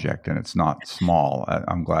that project, and it's not small.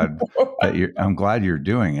 I'm glad you're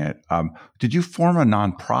doing it. Did you form a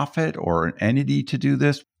nonprofit or an entity to do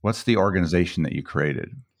this? What's the organization that you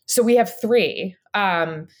created? So we have three.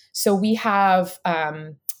 So we have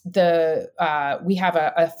a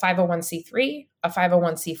 501c3, a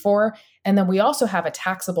 501c4, and then we also have a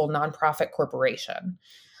taxable nonprofit corporation.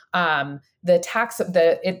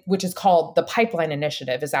 Which is called the Pipeline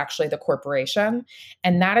Initiative, is actually the corporation.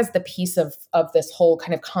 And that is the piece of this whole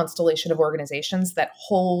kind of constellation of organizations that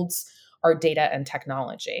holds our data and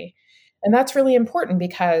technology. And that's really important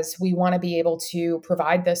because we want to be able to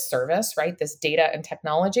provide this service, right, this data and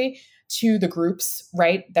technology to the groups,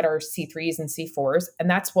 right, that are C3s and C4s. And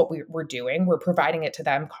that's what we're doing. We're providing it to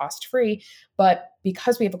them cost-free. But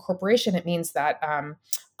because we have a corporation, it means that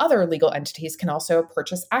other legal entities can also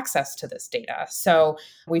purchase access to this data. So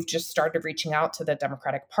we've just started reaching out to the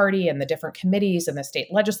Democratic Party and the different committees and the state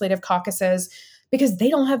legislative caucuses because they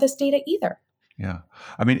don't have this data either. Yeah.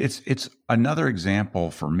 It's another example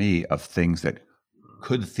for me of things that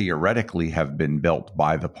could theoretically have been built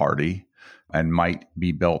by the party and might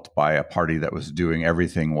be built by a party that was doing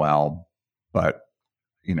everything well, but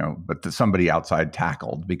somebody outside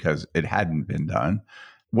tackled because it hadn't been done.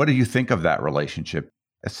 What do you think of that relationship?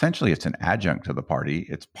 Essentially, it's an adjunct to the party.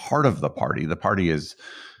 It's part of the party. The party is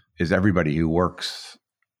everybody who works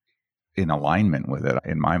in alignment with it,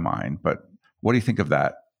 in my mind. But what do you think of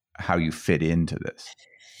that? How you fit into this?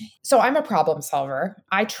 So I'm a problem solver.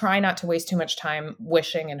 I try not to waste too much time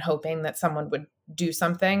wishing and hoping that someone would do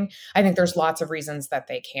something. I think there's lots of reasons that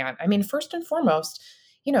they can't. First and foremost,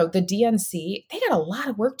 the DNC, they got a lot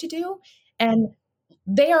of work to do, and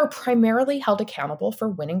they are primarily held accountable for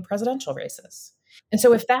winning presidential races. And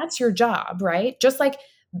so if that's your job, right, just like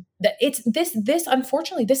it's this,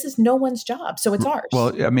 unfortunately, this is no one's job. So it's ours. Well,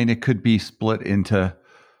 it could be split into,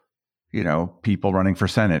 people running for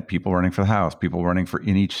Senate, people running for the House, people running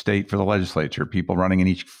in each state for the legislature, people running in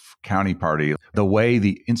each county party. The way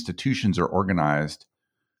the institutions are organized,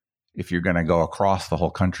 if you're going to go across the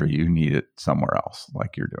whole country, you need it somewhere else,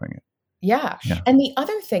 like you're doing it. Yeah. And the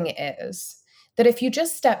other thing is that if you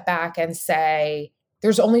just step back and say,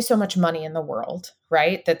 there's only so much money in the world,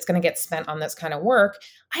 right? That's going to get spent on this kind of work.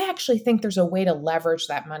 I actually think there's a way to leverage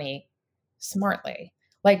that money smartly.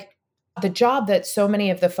 Like the job that so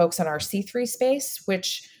many of the folks in our C3 space,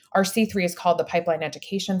 which our C3 is called the Pipeline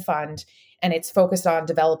Education Fund, and it's focused on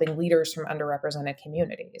developing leaders from underrepresented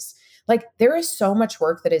communities. Like there is so much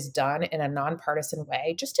work that is done in a nonpartisan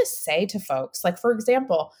way just to say to folks, like, for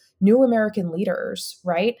example, new American leaders,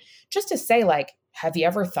 right? Just to say, like, have you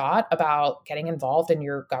ever thought about getting involved in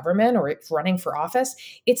your government or running for office?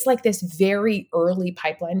 It's like this very early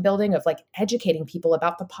pipeline building of like educating people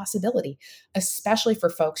about the possibility, especially for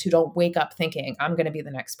folks who don't wake up thinking, I'm going to be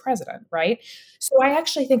the next president, right? So I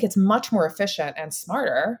actually think it's much more efficient and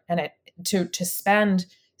smarter to spend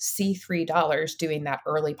C3 dollars doing that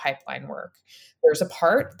early pipeline work. There's a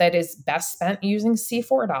part that is best spent using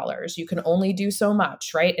C4 dollars. You can only do so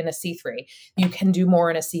much, right? In a C3. You can do more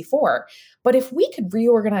in a C4. But if we could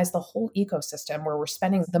reorganize the whole ecosystem where we're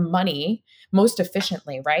spending the money most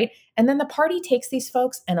efficiently, right? And then the party takes these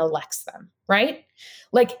folks and elects them, right?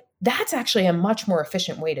 Like that's actually a much more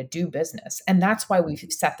efficient way to do business. And that's why we've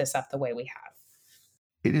set this up the way we have.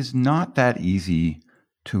 It is not that easy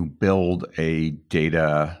to build a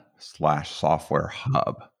data/software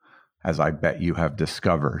hub, as I bet you have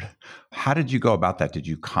discovered. How did you go about that? Did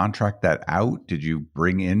you contract that out? Did you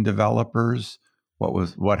bring in developers?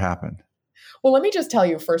 What happened? Well, let me just tell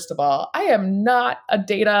you, first of all, I am not a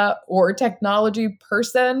data or technology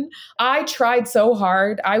person. I tried so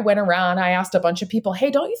hard. I went around, I asked a bunch of people,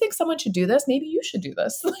 hey, don't you think someone should do this? Maybe you should do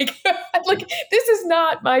this. Like this is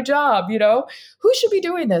not my job, you know? Who should be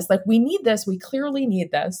doing this? Like, we need this. We clearly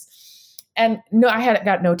need this. And no, I had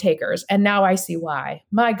got no takers. And now I see why.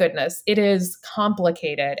 My goodness, it is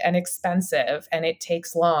complicated and expensive and it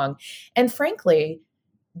takes long. And frankly,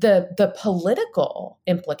 the political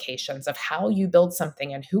implications of how you build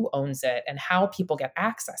something and who owns it and how people get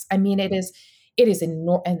access. I mean, it is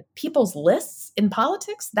enormous. And people's lists in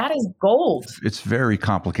politics, that is gold. It's very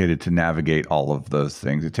complicated to navigate all of those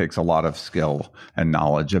things. It takes a lot of skill and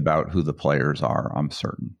knowledge about who the players are, I'm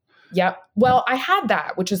certain. Yeah. Well, I had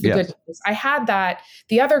that, which is the good news. I had that.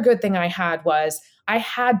 The other good thing I had was I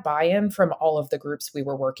had buy-in from all of the groups we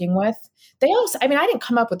were working with. They also, I mean, I didn't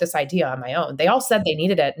come up with this idea on my own. They all said they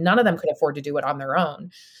needed it. None of them could afford to do it on their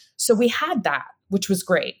own. So we had that, which was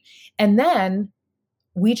great. And then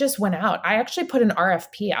we just went out. I actually put an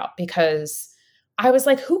RFP out because I was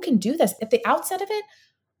like, who can do this? At the outset of it,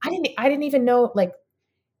 I didn't even know, like,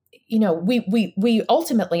 you know, we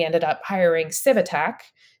ultimately ended up hiring Civitech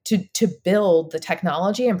to build the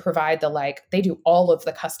technology and provide they do all of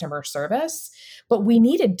the customer service, but we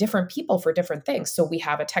needed different people for different things. So we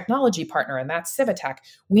have a technology partner, and that's Civitech.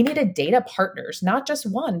 We needed data partners, not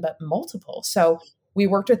just one, but multiple. So we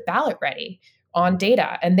worked with Ballot Ready on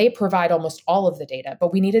data, and they provide almost all of the data,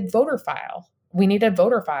 but we needed voter file. We need a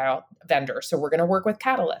voter file vendor. So we're going to work with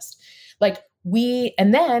Catalyst.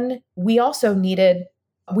 And then we also needed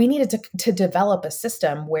to develop a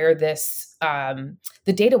system where the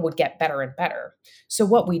data would get better and better. So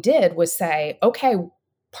what we did was say, okay,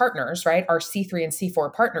 partners, right? Our C3 and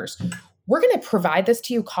C4 partners, we're going to provide this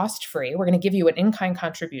to you cost-free. We're going to give you an in-kind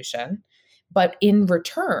contribution, but in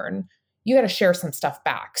return, you got to share some stuff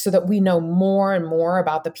back so that we know more and more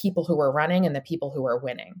about the people who are running and the people who are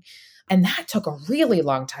winning. And that took a really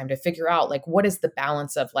long time to figure out, like, what is the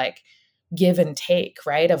balance of give and take,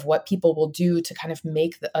 right? Of what people will do to kind of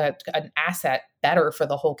make an asset better for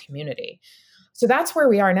the whole community. So that's where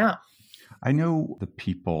we are now. I know the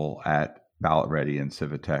people at Ballot Ready and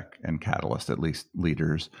Civitech and Catalyst, at least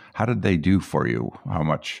leaders. How did they do for you? How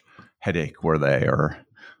much headache were they, or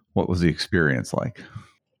what was the experience like?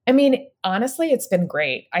 I mean, honestly, it's been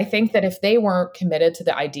great. I think that if they weren't committed to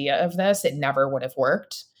the idea of this, it never would have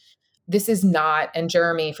worked. This is not, and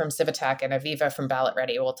Jeremy from Civitech and Aviva from Ballot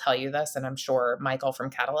Ready will tell you this, and I'm sure Michael from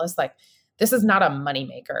Catalyst, this is not a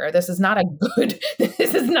moneymaker. This is not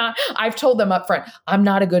I've told them up front, I'm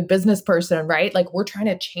not a good business person, right? We're trying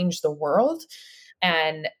to change the world,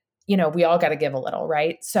 and, we all got to give a little,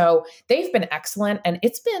 right? So they've been excellent. And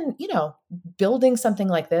it's been, building something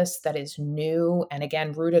like this that is new and,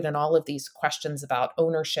 again, rooted in all of these questions about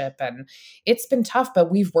ownership. And it's been tough, but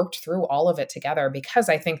we've worked through all of it together because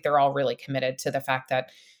I think they're all really committed to the fact that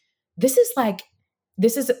this is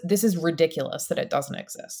ridiculous that it doesn't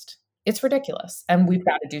exist. It's ridiculous. And we've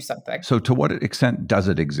got to do something. So to what extent does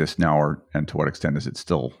it exist now, and to what extent is it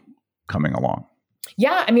still coming along?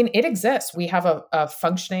 Yeah, I mean, it exists. We have a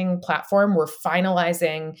functioning platform. We're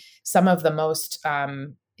finalizing some of the most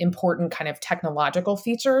important kind of technological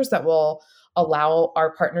features that will allow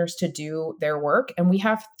our partners to do their work. And we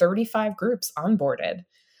have 35 groups onboarded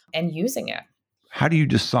and using it. How do you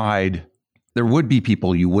decide? There would be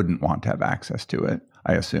people you wouldn't want to have access to it,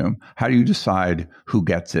 I assume. How do you decide who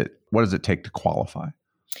gets it? What does it take to qualify?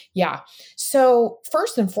 Yeah. So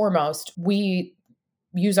first and foremost, we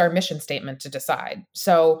use our mission statement to decide.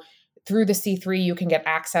 So through the C3, you can get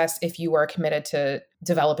access if you are committed to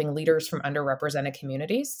developing leaders from underrepresented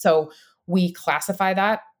communities. So we classify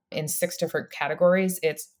that in 6 different categories.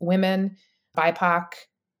 It's women, BIPOC,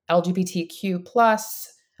 LGBTQ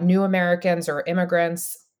plus, new Americans or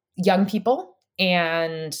immigrants, young people,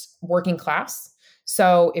 and working class.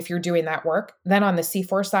 So if you're doing that work, then on the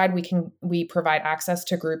C4 side, we provide access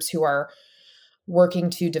to groups who are working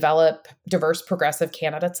to develop diverse progressive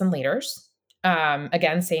candidates and leaders.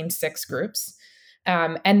 Again, same 6 groups.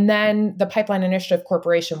 And then the Pipeline Initiative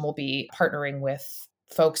Corporation will be partnering with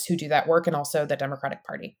folks who do that work and also the Democratic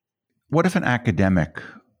Party. What if an academic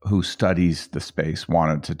who studies the space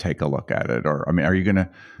wanted to take a look at it? Or, I mean, are you going to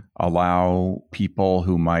allow people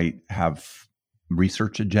who might have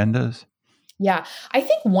research agendas? Yeah, I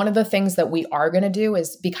think one of the things that we are going to do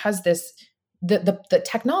is because the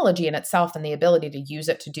technology in itself and the ability to use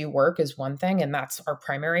it to do work is one thing, and that's our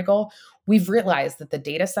primary goal. We've realized that the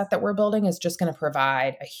data set that we're building is just going to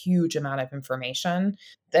provide a huge amount of information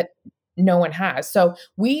that no one has. So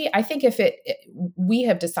I think we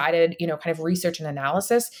have decided, kind of research and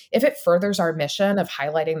analysis, if it furthers our mission of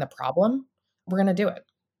highlighting the problem, we're going to do it.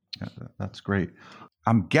 Yeah, that's great.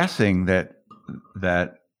 I'm guessing that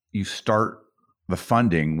you start the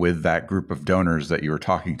funding with that group of donors that you were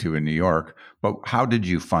talking to in New York. But how did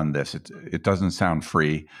you fund this? It doesn't sound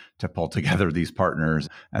free to pull together these partners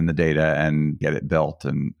and the data and get it built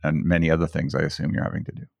and many other things I assume you're having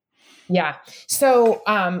to do. Yeah. So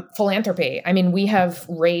philanthropy, I mean, we have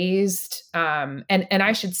raised, and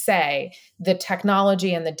I should say the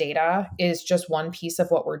technology and the data is just one piece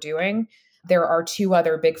of what we're doing. There are 2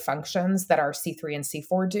 other big functions that our C3 and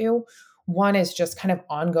C4 do. One is just kind of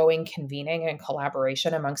ongoing convening and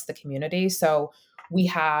collaboration amongst the community. So we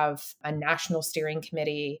have a national steering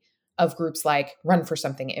committee of groups like Run for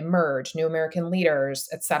Something, Emerge, New American Leaders,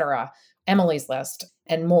 et cetera, Emily's List,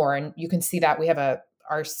 and more. And you can see that we have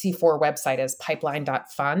our C4 website is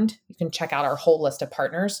pipeline.fund. You can check out our whole list of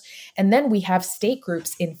partners. And then we have state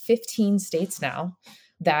groups in 15 states now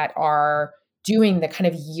that are doing the kind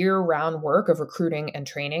of year-round work of recruiting and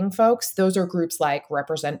training folks. Those are groups like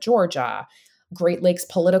Represent Georgia, Great Lakes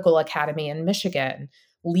Political Academy in Michigan,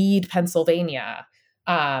 Lead Pennsylvania,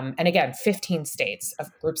 and again, 15 states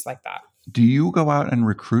of groups like that. Do you go out and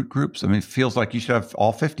recruit groups? I mean, it feels like you should have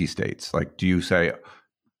all 50 states. Like, do you say,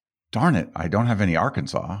 darn it, I don't have any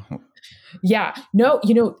Arkansas? Yeah, no,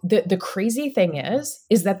 the crazy thing is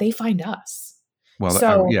that they find us.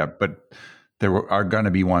 Well, yeah, but there are going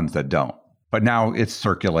to be ones that don't. But now it's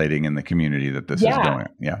circulating in the community that this is going.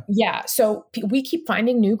 Yeah. Yeah. So we keep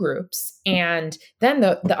finding new groups. And then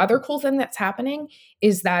the other cool thing that's happening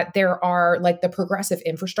is that there are like the progressive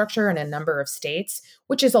infrastructure in a number of states,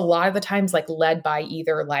 which is a lot of the times like led by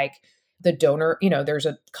either like the donor, there's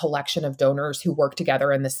a collection of donors who work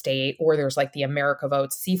together in the state, or there's like the America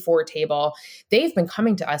Votes C4 table. They've been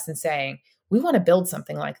coming to us and saying, we want to build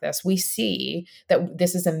something like this. We see that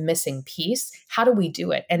this is a missing piece. How do we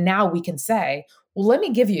do it? And now we can say, well, let me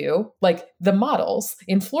give you like the models.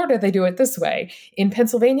 In Florida, they do it this way. In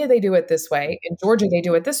Pennsylvania, they do it this way. In Georgia, they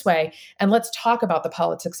do it this way. And let's talk about the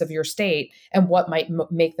politics of your state and what might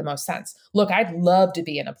make the most sense. Look, I'd love to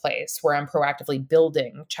be in a place where I'm proactively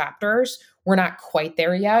building chapters. We're not quite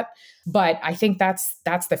there yet, but I think that's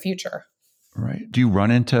the future. Right. Do you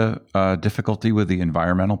run into difficulty with the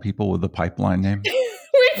environmental people with the pipeline name?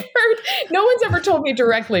 We've heard, no one's ever told me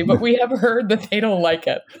directly, but we have heard that they don't like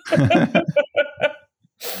it.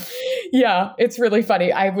 Yeah, it's really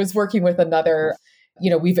funny. I was working with another,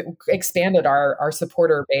 we've expanded our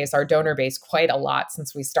supporter base, our donor base quite a lot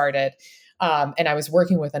since we started. And I was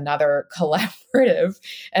working with another collaborative,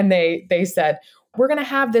 and they said, we're going to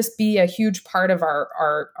have this be a huge part of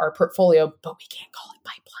our portfolio, but we can't call it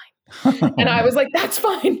pipeline. And I was like, that's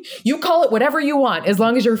fine. You call it whatever you want, as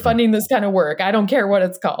long as you're funding this kind of work. I don't care what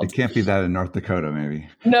it's called. It can't be that in North Dakota, maybe.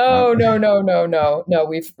 No.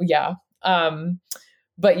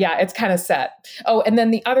 But yeah, it's kind of set. Oh, and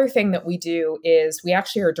then the other thing that we do is we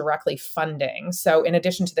actually are directly funding. So in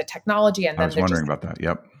addition to the technology, and then I was wondering about that.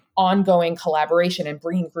 Yep. Ongoing collaboration and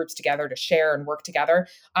bringing groups together to share and work together.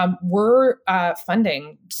 We're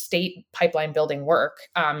funding state pipeline building work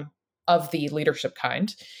of the leadership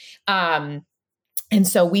kind. And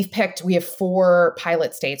so we have 4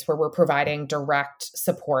 pilot states where we're providing direct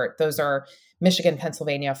support. Those are Michigan,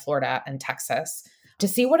 Pennsylvania, Florida, and Texas. to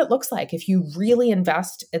see what it looks like. If you really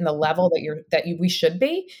invest in the level we should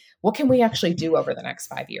be, what can we actually do over the next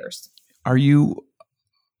 5 years? Are you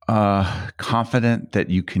confident that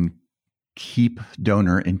you can keep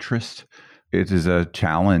donor interest? It is a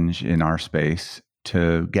challenge in our space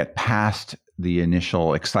to get past the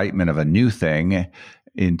initial excitement of a new thing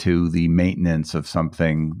into the maintenance of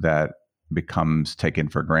something that becomes taken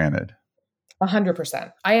for granted.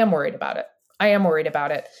 100%. I am worried about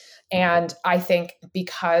it. And I think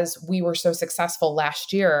because we were so successful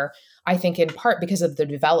last year, I think in part because of the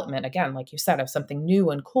development, again, like you said, of something new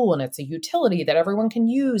and cool, and it's a utility that everyone can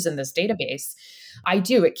use in this database.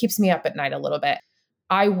 It keeps me up at night a little bit.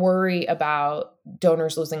 I worry about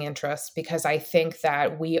donors losing interest because I think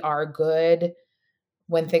that we are good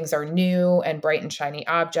when things are new and bright and shiny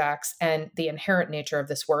objects. And the inherent nature of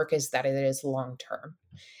this work is that it is long term.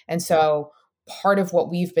 And so part of what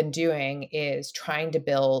we've been doing is trying to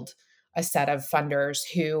build a set of funders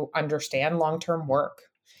who understand long term work.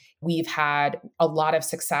 We've had a lot of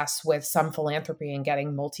success with some philanthropy and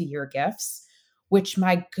getting multi-year gifts, which,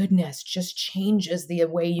 my goodness, just changes the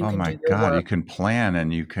way you can do your work. You can plan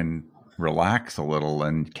and you can relax a little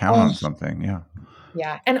and count on something. Yeah.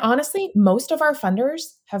 Yeah. And honestly, most of our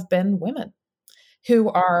funders have been women who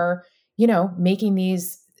are, making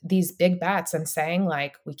these big bets and saying,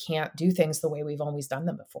 like, we can't do things the way we've always done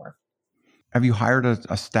them before. Have you hired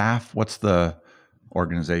a staff? What's the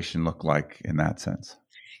organization look like in that sense?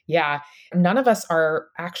 Yeah. None of us are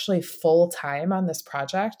actually full-time on this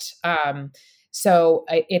project. So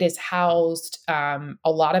it is housed, a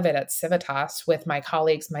lot of it at Civitas with my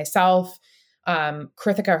colleagues, myself,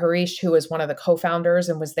 Krithika Harish, who was one of the co-founders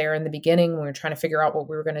and was there in the beginning when we were trying to figure out what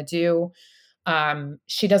we were going to do.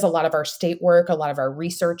 She does a lot of our state work, a lot of our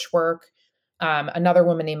research work. Another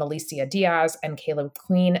woman named Alicia Diaz and Caleb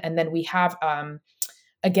Queen. And then we have,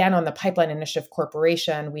 again, on the Pipeline Initiative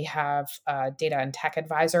Corporation, we have a data and tech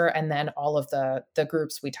advisor, and then all of the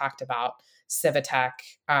groups we talked about, Civitech,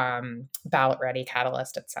 Ballot Ready,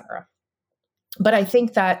 Catalyst, et cetera. But I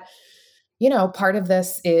think that, part of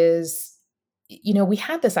this is, we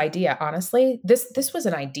had this idea, honestly, this was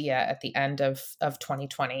an idea at the end of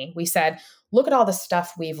 2020. We said, look at all the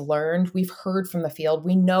stuff we've learned. We've heard from the field.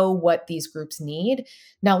 We know what these groups need.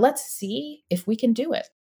 Now let's see if we can do it.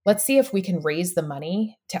 Let's see if we can raise the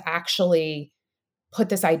money to actually put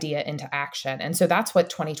this idea into action. And so that's what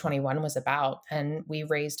 2021 was about. And we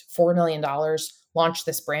raised $4 million, launched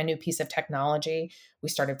this brand new piece of technology. We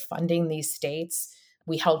started funding these states.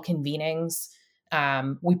 We held convenings.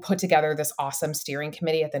 We put together this awesome steering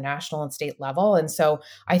committee at the national and state level. And so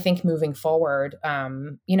I think moving forward,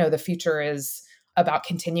 the future is about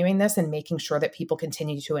continuing this and making sure that people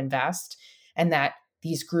continue to invest and that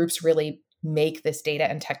these groups really make this data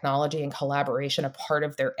and technology and collaboration a part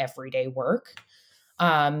of their everyday work.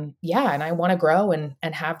 And I want to grow and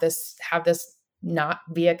have this not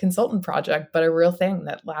be a consultant project, but a real thing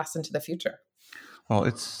that lasts into the future. Well,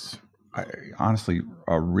 it's honestly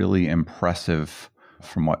a really impressive,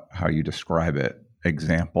 from how you describe it,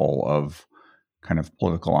 example of kind of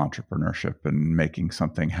political entrepreneurship and making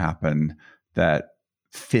something happen that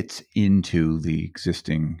fits into the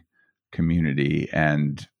existing community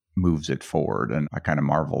and moves it forward. And I kind of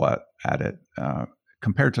marvel at it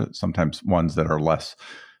compared to sometimes ones that are less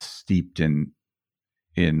steeped in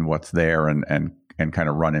what's there and kind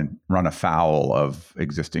of run afoul of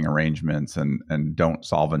existing arrangements and don't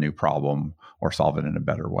solve a new problem or solve it in a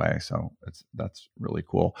better way. So that's really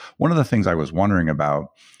cool. One of the things I was wondering about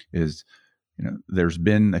is, there's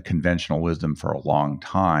been a conventional wisdom for a long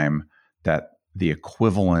time that the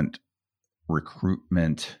equivalent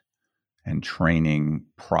recruitment and training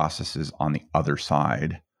processes on the other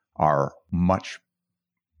side are much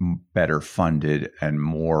better funded and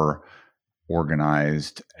more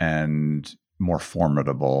organized and more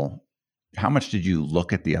formidable. How much did you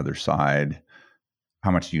look at the other side?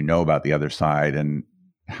 How much do you know about the other side? And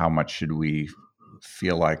how much should we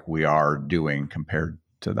feel like we are doing compared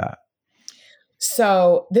to that?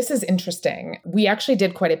 So this is interesting. We actually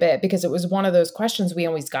did quite a bit because it was one of those questions we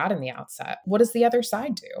always got in the outset. What does the other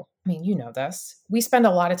side do? I mean, you know this. We spend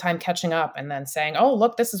a lot of time catching up and then saying, oh,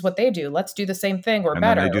 look, this is what they do. Let's do the same thing or better.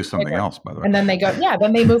 And then they do something else, by the way. And then they go,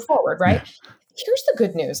 then they move forward, right? Yeah. Here's the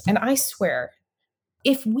good news. And I swear,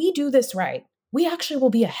 if we do this right, we actually will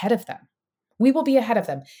be ahead of them. We will be ahead of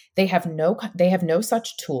them. They have no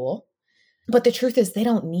such tool, but the truth is they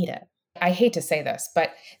don't need it. I hate to say this,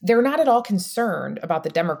 but they're not at all concerned about the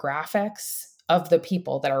demographics of the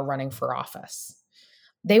people that are running for office.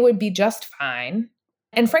 They would be just fine.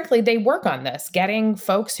 And frankly, they work on this, getting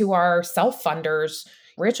folks who are self-funders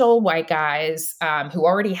rich old white guys who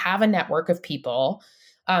already have a network of people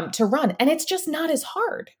to run. And it's just not as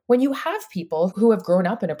hard when you have people who have grown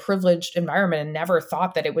up in a privileged environment and never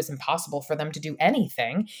thought that it was impossible for them to do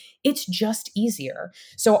anything. It's just easier.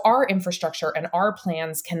 So our infrastructure and our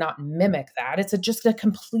plans cannot mimic that. It's just a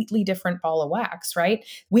completely different ball of wax, right?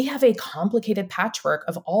 We have a complicated patchwork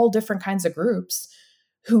of all different kinds of groups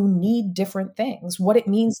who need different things. What it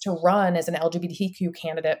means to run as an LGBTQ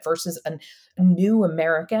candidate versus a new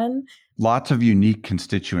American. Lots of unique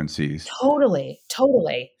constituencies. Totally.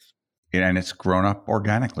 And it's grown up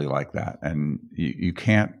organically like that. And you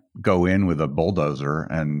can't go in with a bulldozer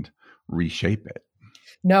and reshape it.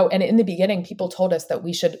 No, and in the beginning, people told us that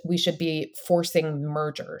we should be forcing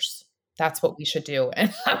mergers. That's what we should do.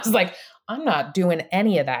 And I was like, I'm not doing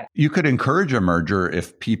any of that. You could encourage a merger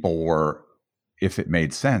if it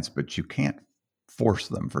made sense, but you can't force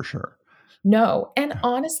them for sure. No. And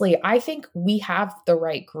honestly, I think we have the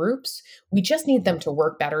right groups. We just need them to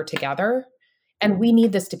work better together. And we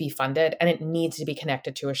need this to be funded, and it needs to be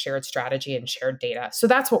connected to a shared strategy and shared data. So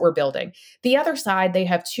that's what we're building. The other side, they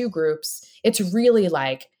have two groups. It's really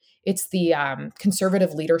it's the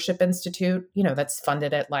Conservative Leadership Institute, that's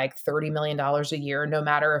funded at like $30 million a year, no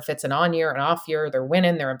matter if it's an on year, an off year, they're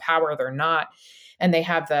winning, they're in power, they're not. And they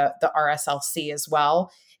have the RSLC as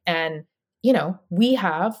well. And, we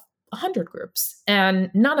have 100 groups and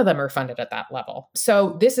none of them are funded at that level.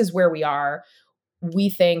 So this is where we are. We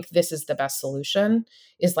think this is the best solution,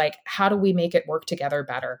 is like, how do we make it work together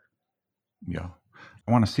better? Yeah.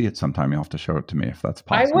 I want to see it sometime. You'll have to show it to me if that's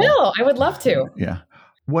possible. I will. I would love to. Yeah.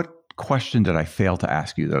 What question did I fail to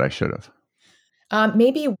ask you that I should have?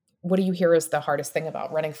 Maybe what do you hear is the hardest thing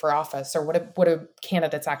about running for office, or what do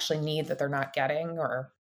candidates actually need that they're not getting?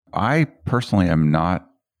 Or I personally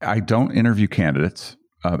I don't interview candidates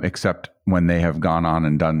except when they have gone on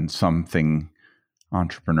and done something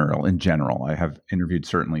entrepreneurial in general. I have interviewed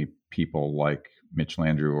certainly people like Mitch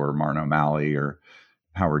Landrieu or Martin O'Malley or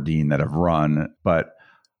Howard Dean that have run, but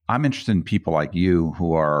I'm interested in people like you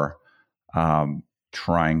who are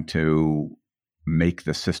trying to make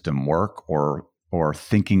the system work or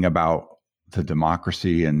thinking about the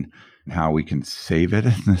democracy and how we can save it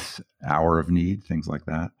in this hour of need, things like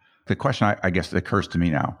that. The question I guess that occurs to me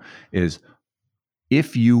now is,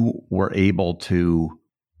 if you were able to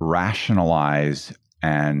rationalize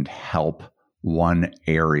and help one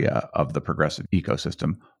area of the progressive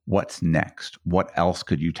ecosystem, what's next? What else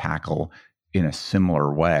could you tackle in a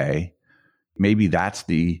similar way? Maybe that's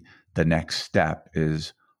the next step,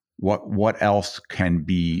 is what else can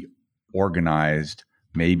be organized,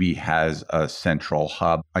 maybe has a central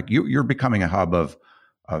hub. Like you're becoming a hub of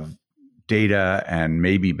data and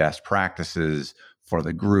maybe best practices for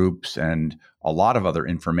the groups and a lot of other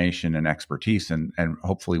information and expertise, and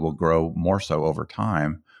hopefully will grow more so over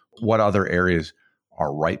time. What other areas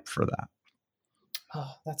are ripe for that?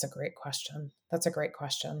 Oh, that's a great question.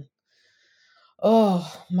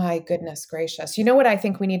 Oh, my goodness gracious. You know what I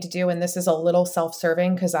think we need to do? And this is a little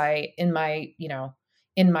self-serving because in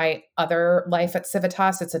my other life at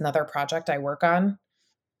Civitas, it's another project I work on.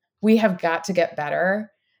 We have got to get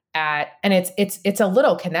better at, and it's a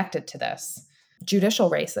little connected to this, judicial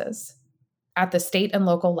races at the state and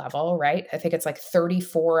local level, right? I think it's like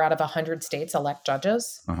 34 out of 100 states elect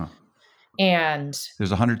judges. Uh-huh. And there's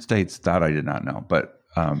 100 states that I did not know, but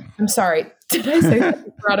I'm sorry. Did I say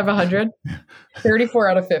 34 out of 100? 34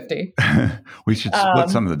 out of 50. We should split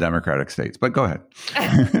some of the Democratic states, but go ahead.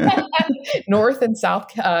 North and South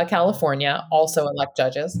California also elect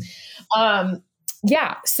judges.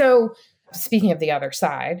 Yeah. So speaking of the other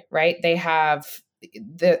side, right? They have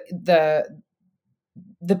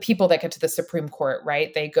the people that get to the Supreme Court,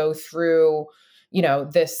 right? They go through,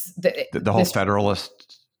 the whole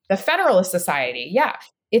the Federalist Society. Yeah.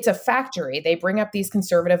 It's a factory. They bring up these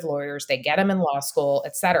conservative lawyers, they get them in law school,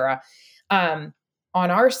 et cetera. On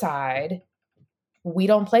our side, we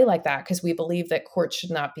don't play like that because we believe that courts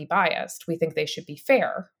should not be biased. We think they should be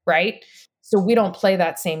fair, right? So we don't play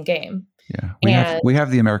that same game. Yeah, we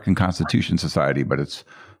have the American Constitution Society, but it's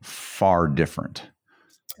far different,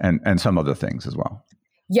 and some other things as well.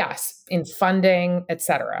 Yes, in funding, et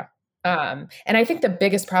cetera. And I think the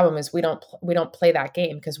biggest problem is we don't play that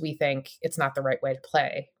game because we think it's not the right way to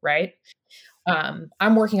play, right?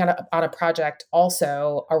 I'm working on a project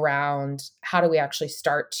also around how do we actually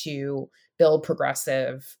start to build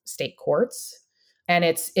progressive state courts. And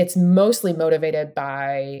it's mostly motivated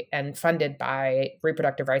by and funded by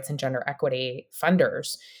reproductive rights and gender equity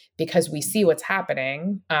funders, because we see what's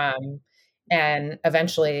happening. And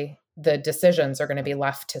eventually the decisions are going to be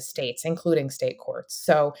left to states, including state courts.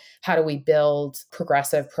 So how do we build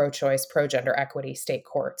progressive, pro-choice, pro-gender equity state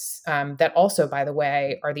courts that also, by the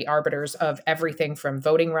way, are the arbiters of everything from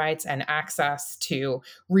voting rights and access to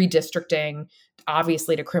redistricting,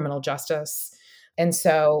 obviously to criminal justice. And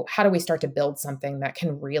so how do we start to build something that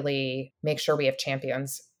can really make sure we have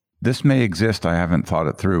champions? This may exist. I haven't thought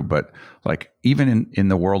it through, but like even in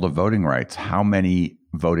the world of voting rights, how many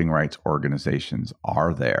voting rights organizations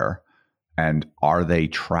are there? And are they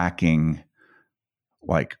tracking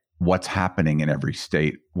like what's happening in every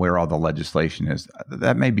state, where all the legislation is?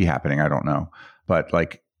 That may be happening. I don't know. But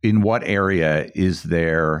like in what area is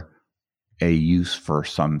there a use for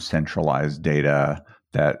some centralized data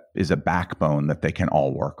that is a backbone that they can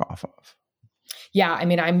all work off of? Yeah, I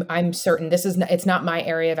mean, I'm certain it's not my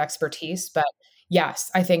area of expertise, but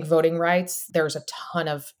yes, I think voting rights, there's a ton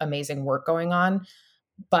of amazing work going on,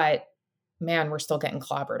 but man, we're still getting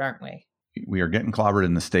clobbered, aren't we? We are getting clobbered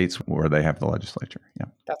in the states where they have the legislature. Yeah,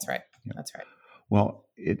 that's right. Yeah. That's right. Well,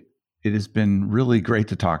 it has been really great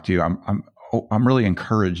to talk to you. I'm really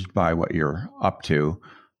encouraged by what you're up to.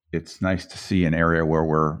 It's nice to see an area where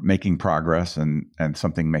we're making progress and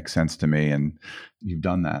something makes sense to me, and you've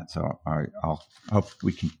done that. So I'll hope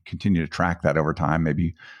we can continue to track that over time.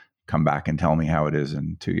 Maybe come back and tell me how it is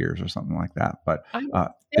in 2 years or something like that. But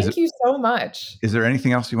thank you so much. Is there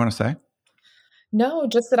anything else you want to say? No,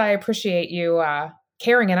 just that I appreciate you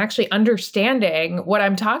caring and actually understanding what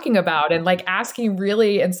I'm talking about and like asking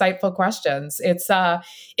really insightful questions. It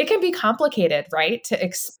can be complicated, right, to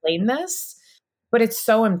explain this, but it's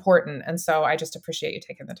so important. And so I just appreciate you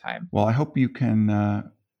taking the time. Well, I hope you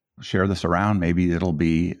can share this around. Maybe it'll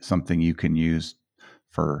be something you can use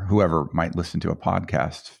for whoever might listen to a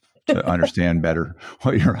podcast to understand better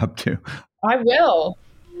what you're up to. I will.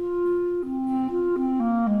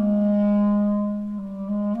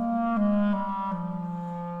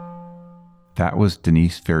 That was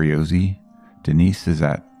Denise Feriozzi. Denise is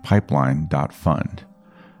at pipeline.fund.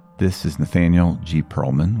 This is Nathaniel G.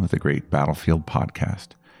 Perlman with the Great Battlefield Podcast.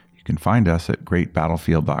 You can find us at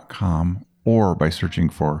greatbattlefield.com or by searching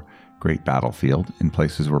for Great Battlefield in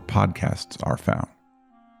places where podcasts are found.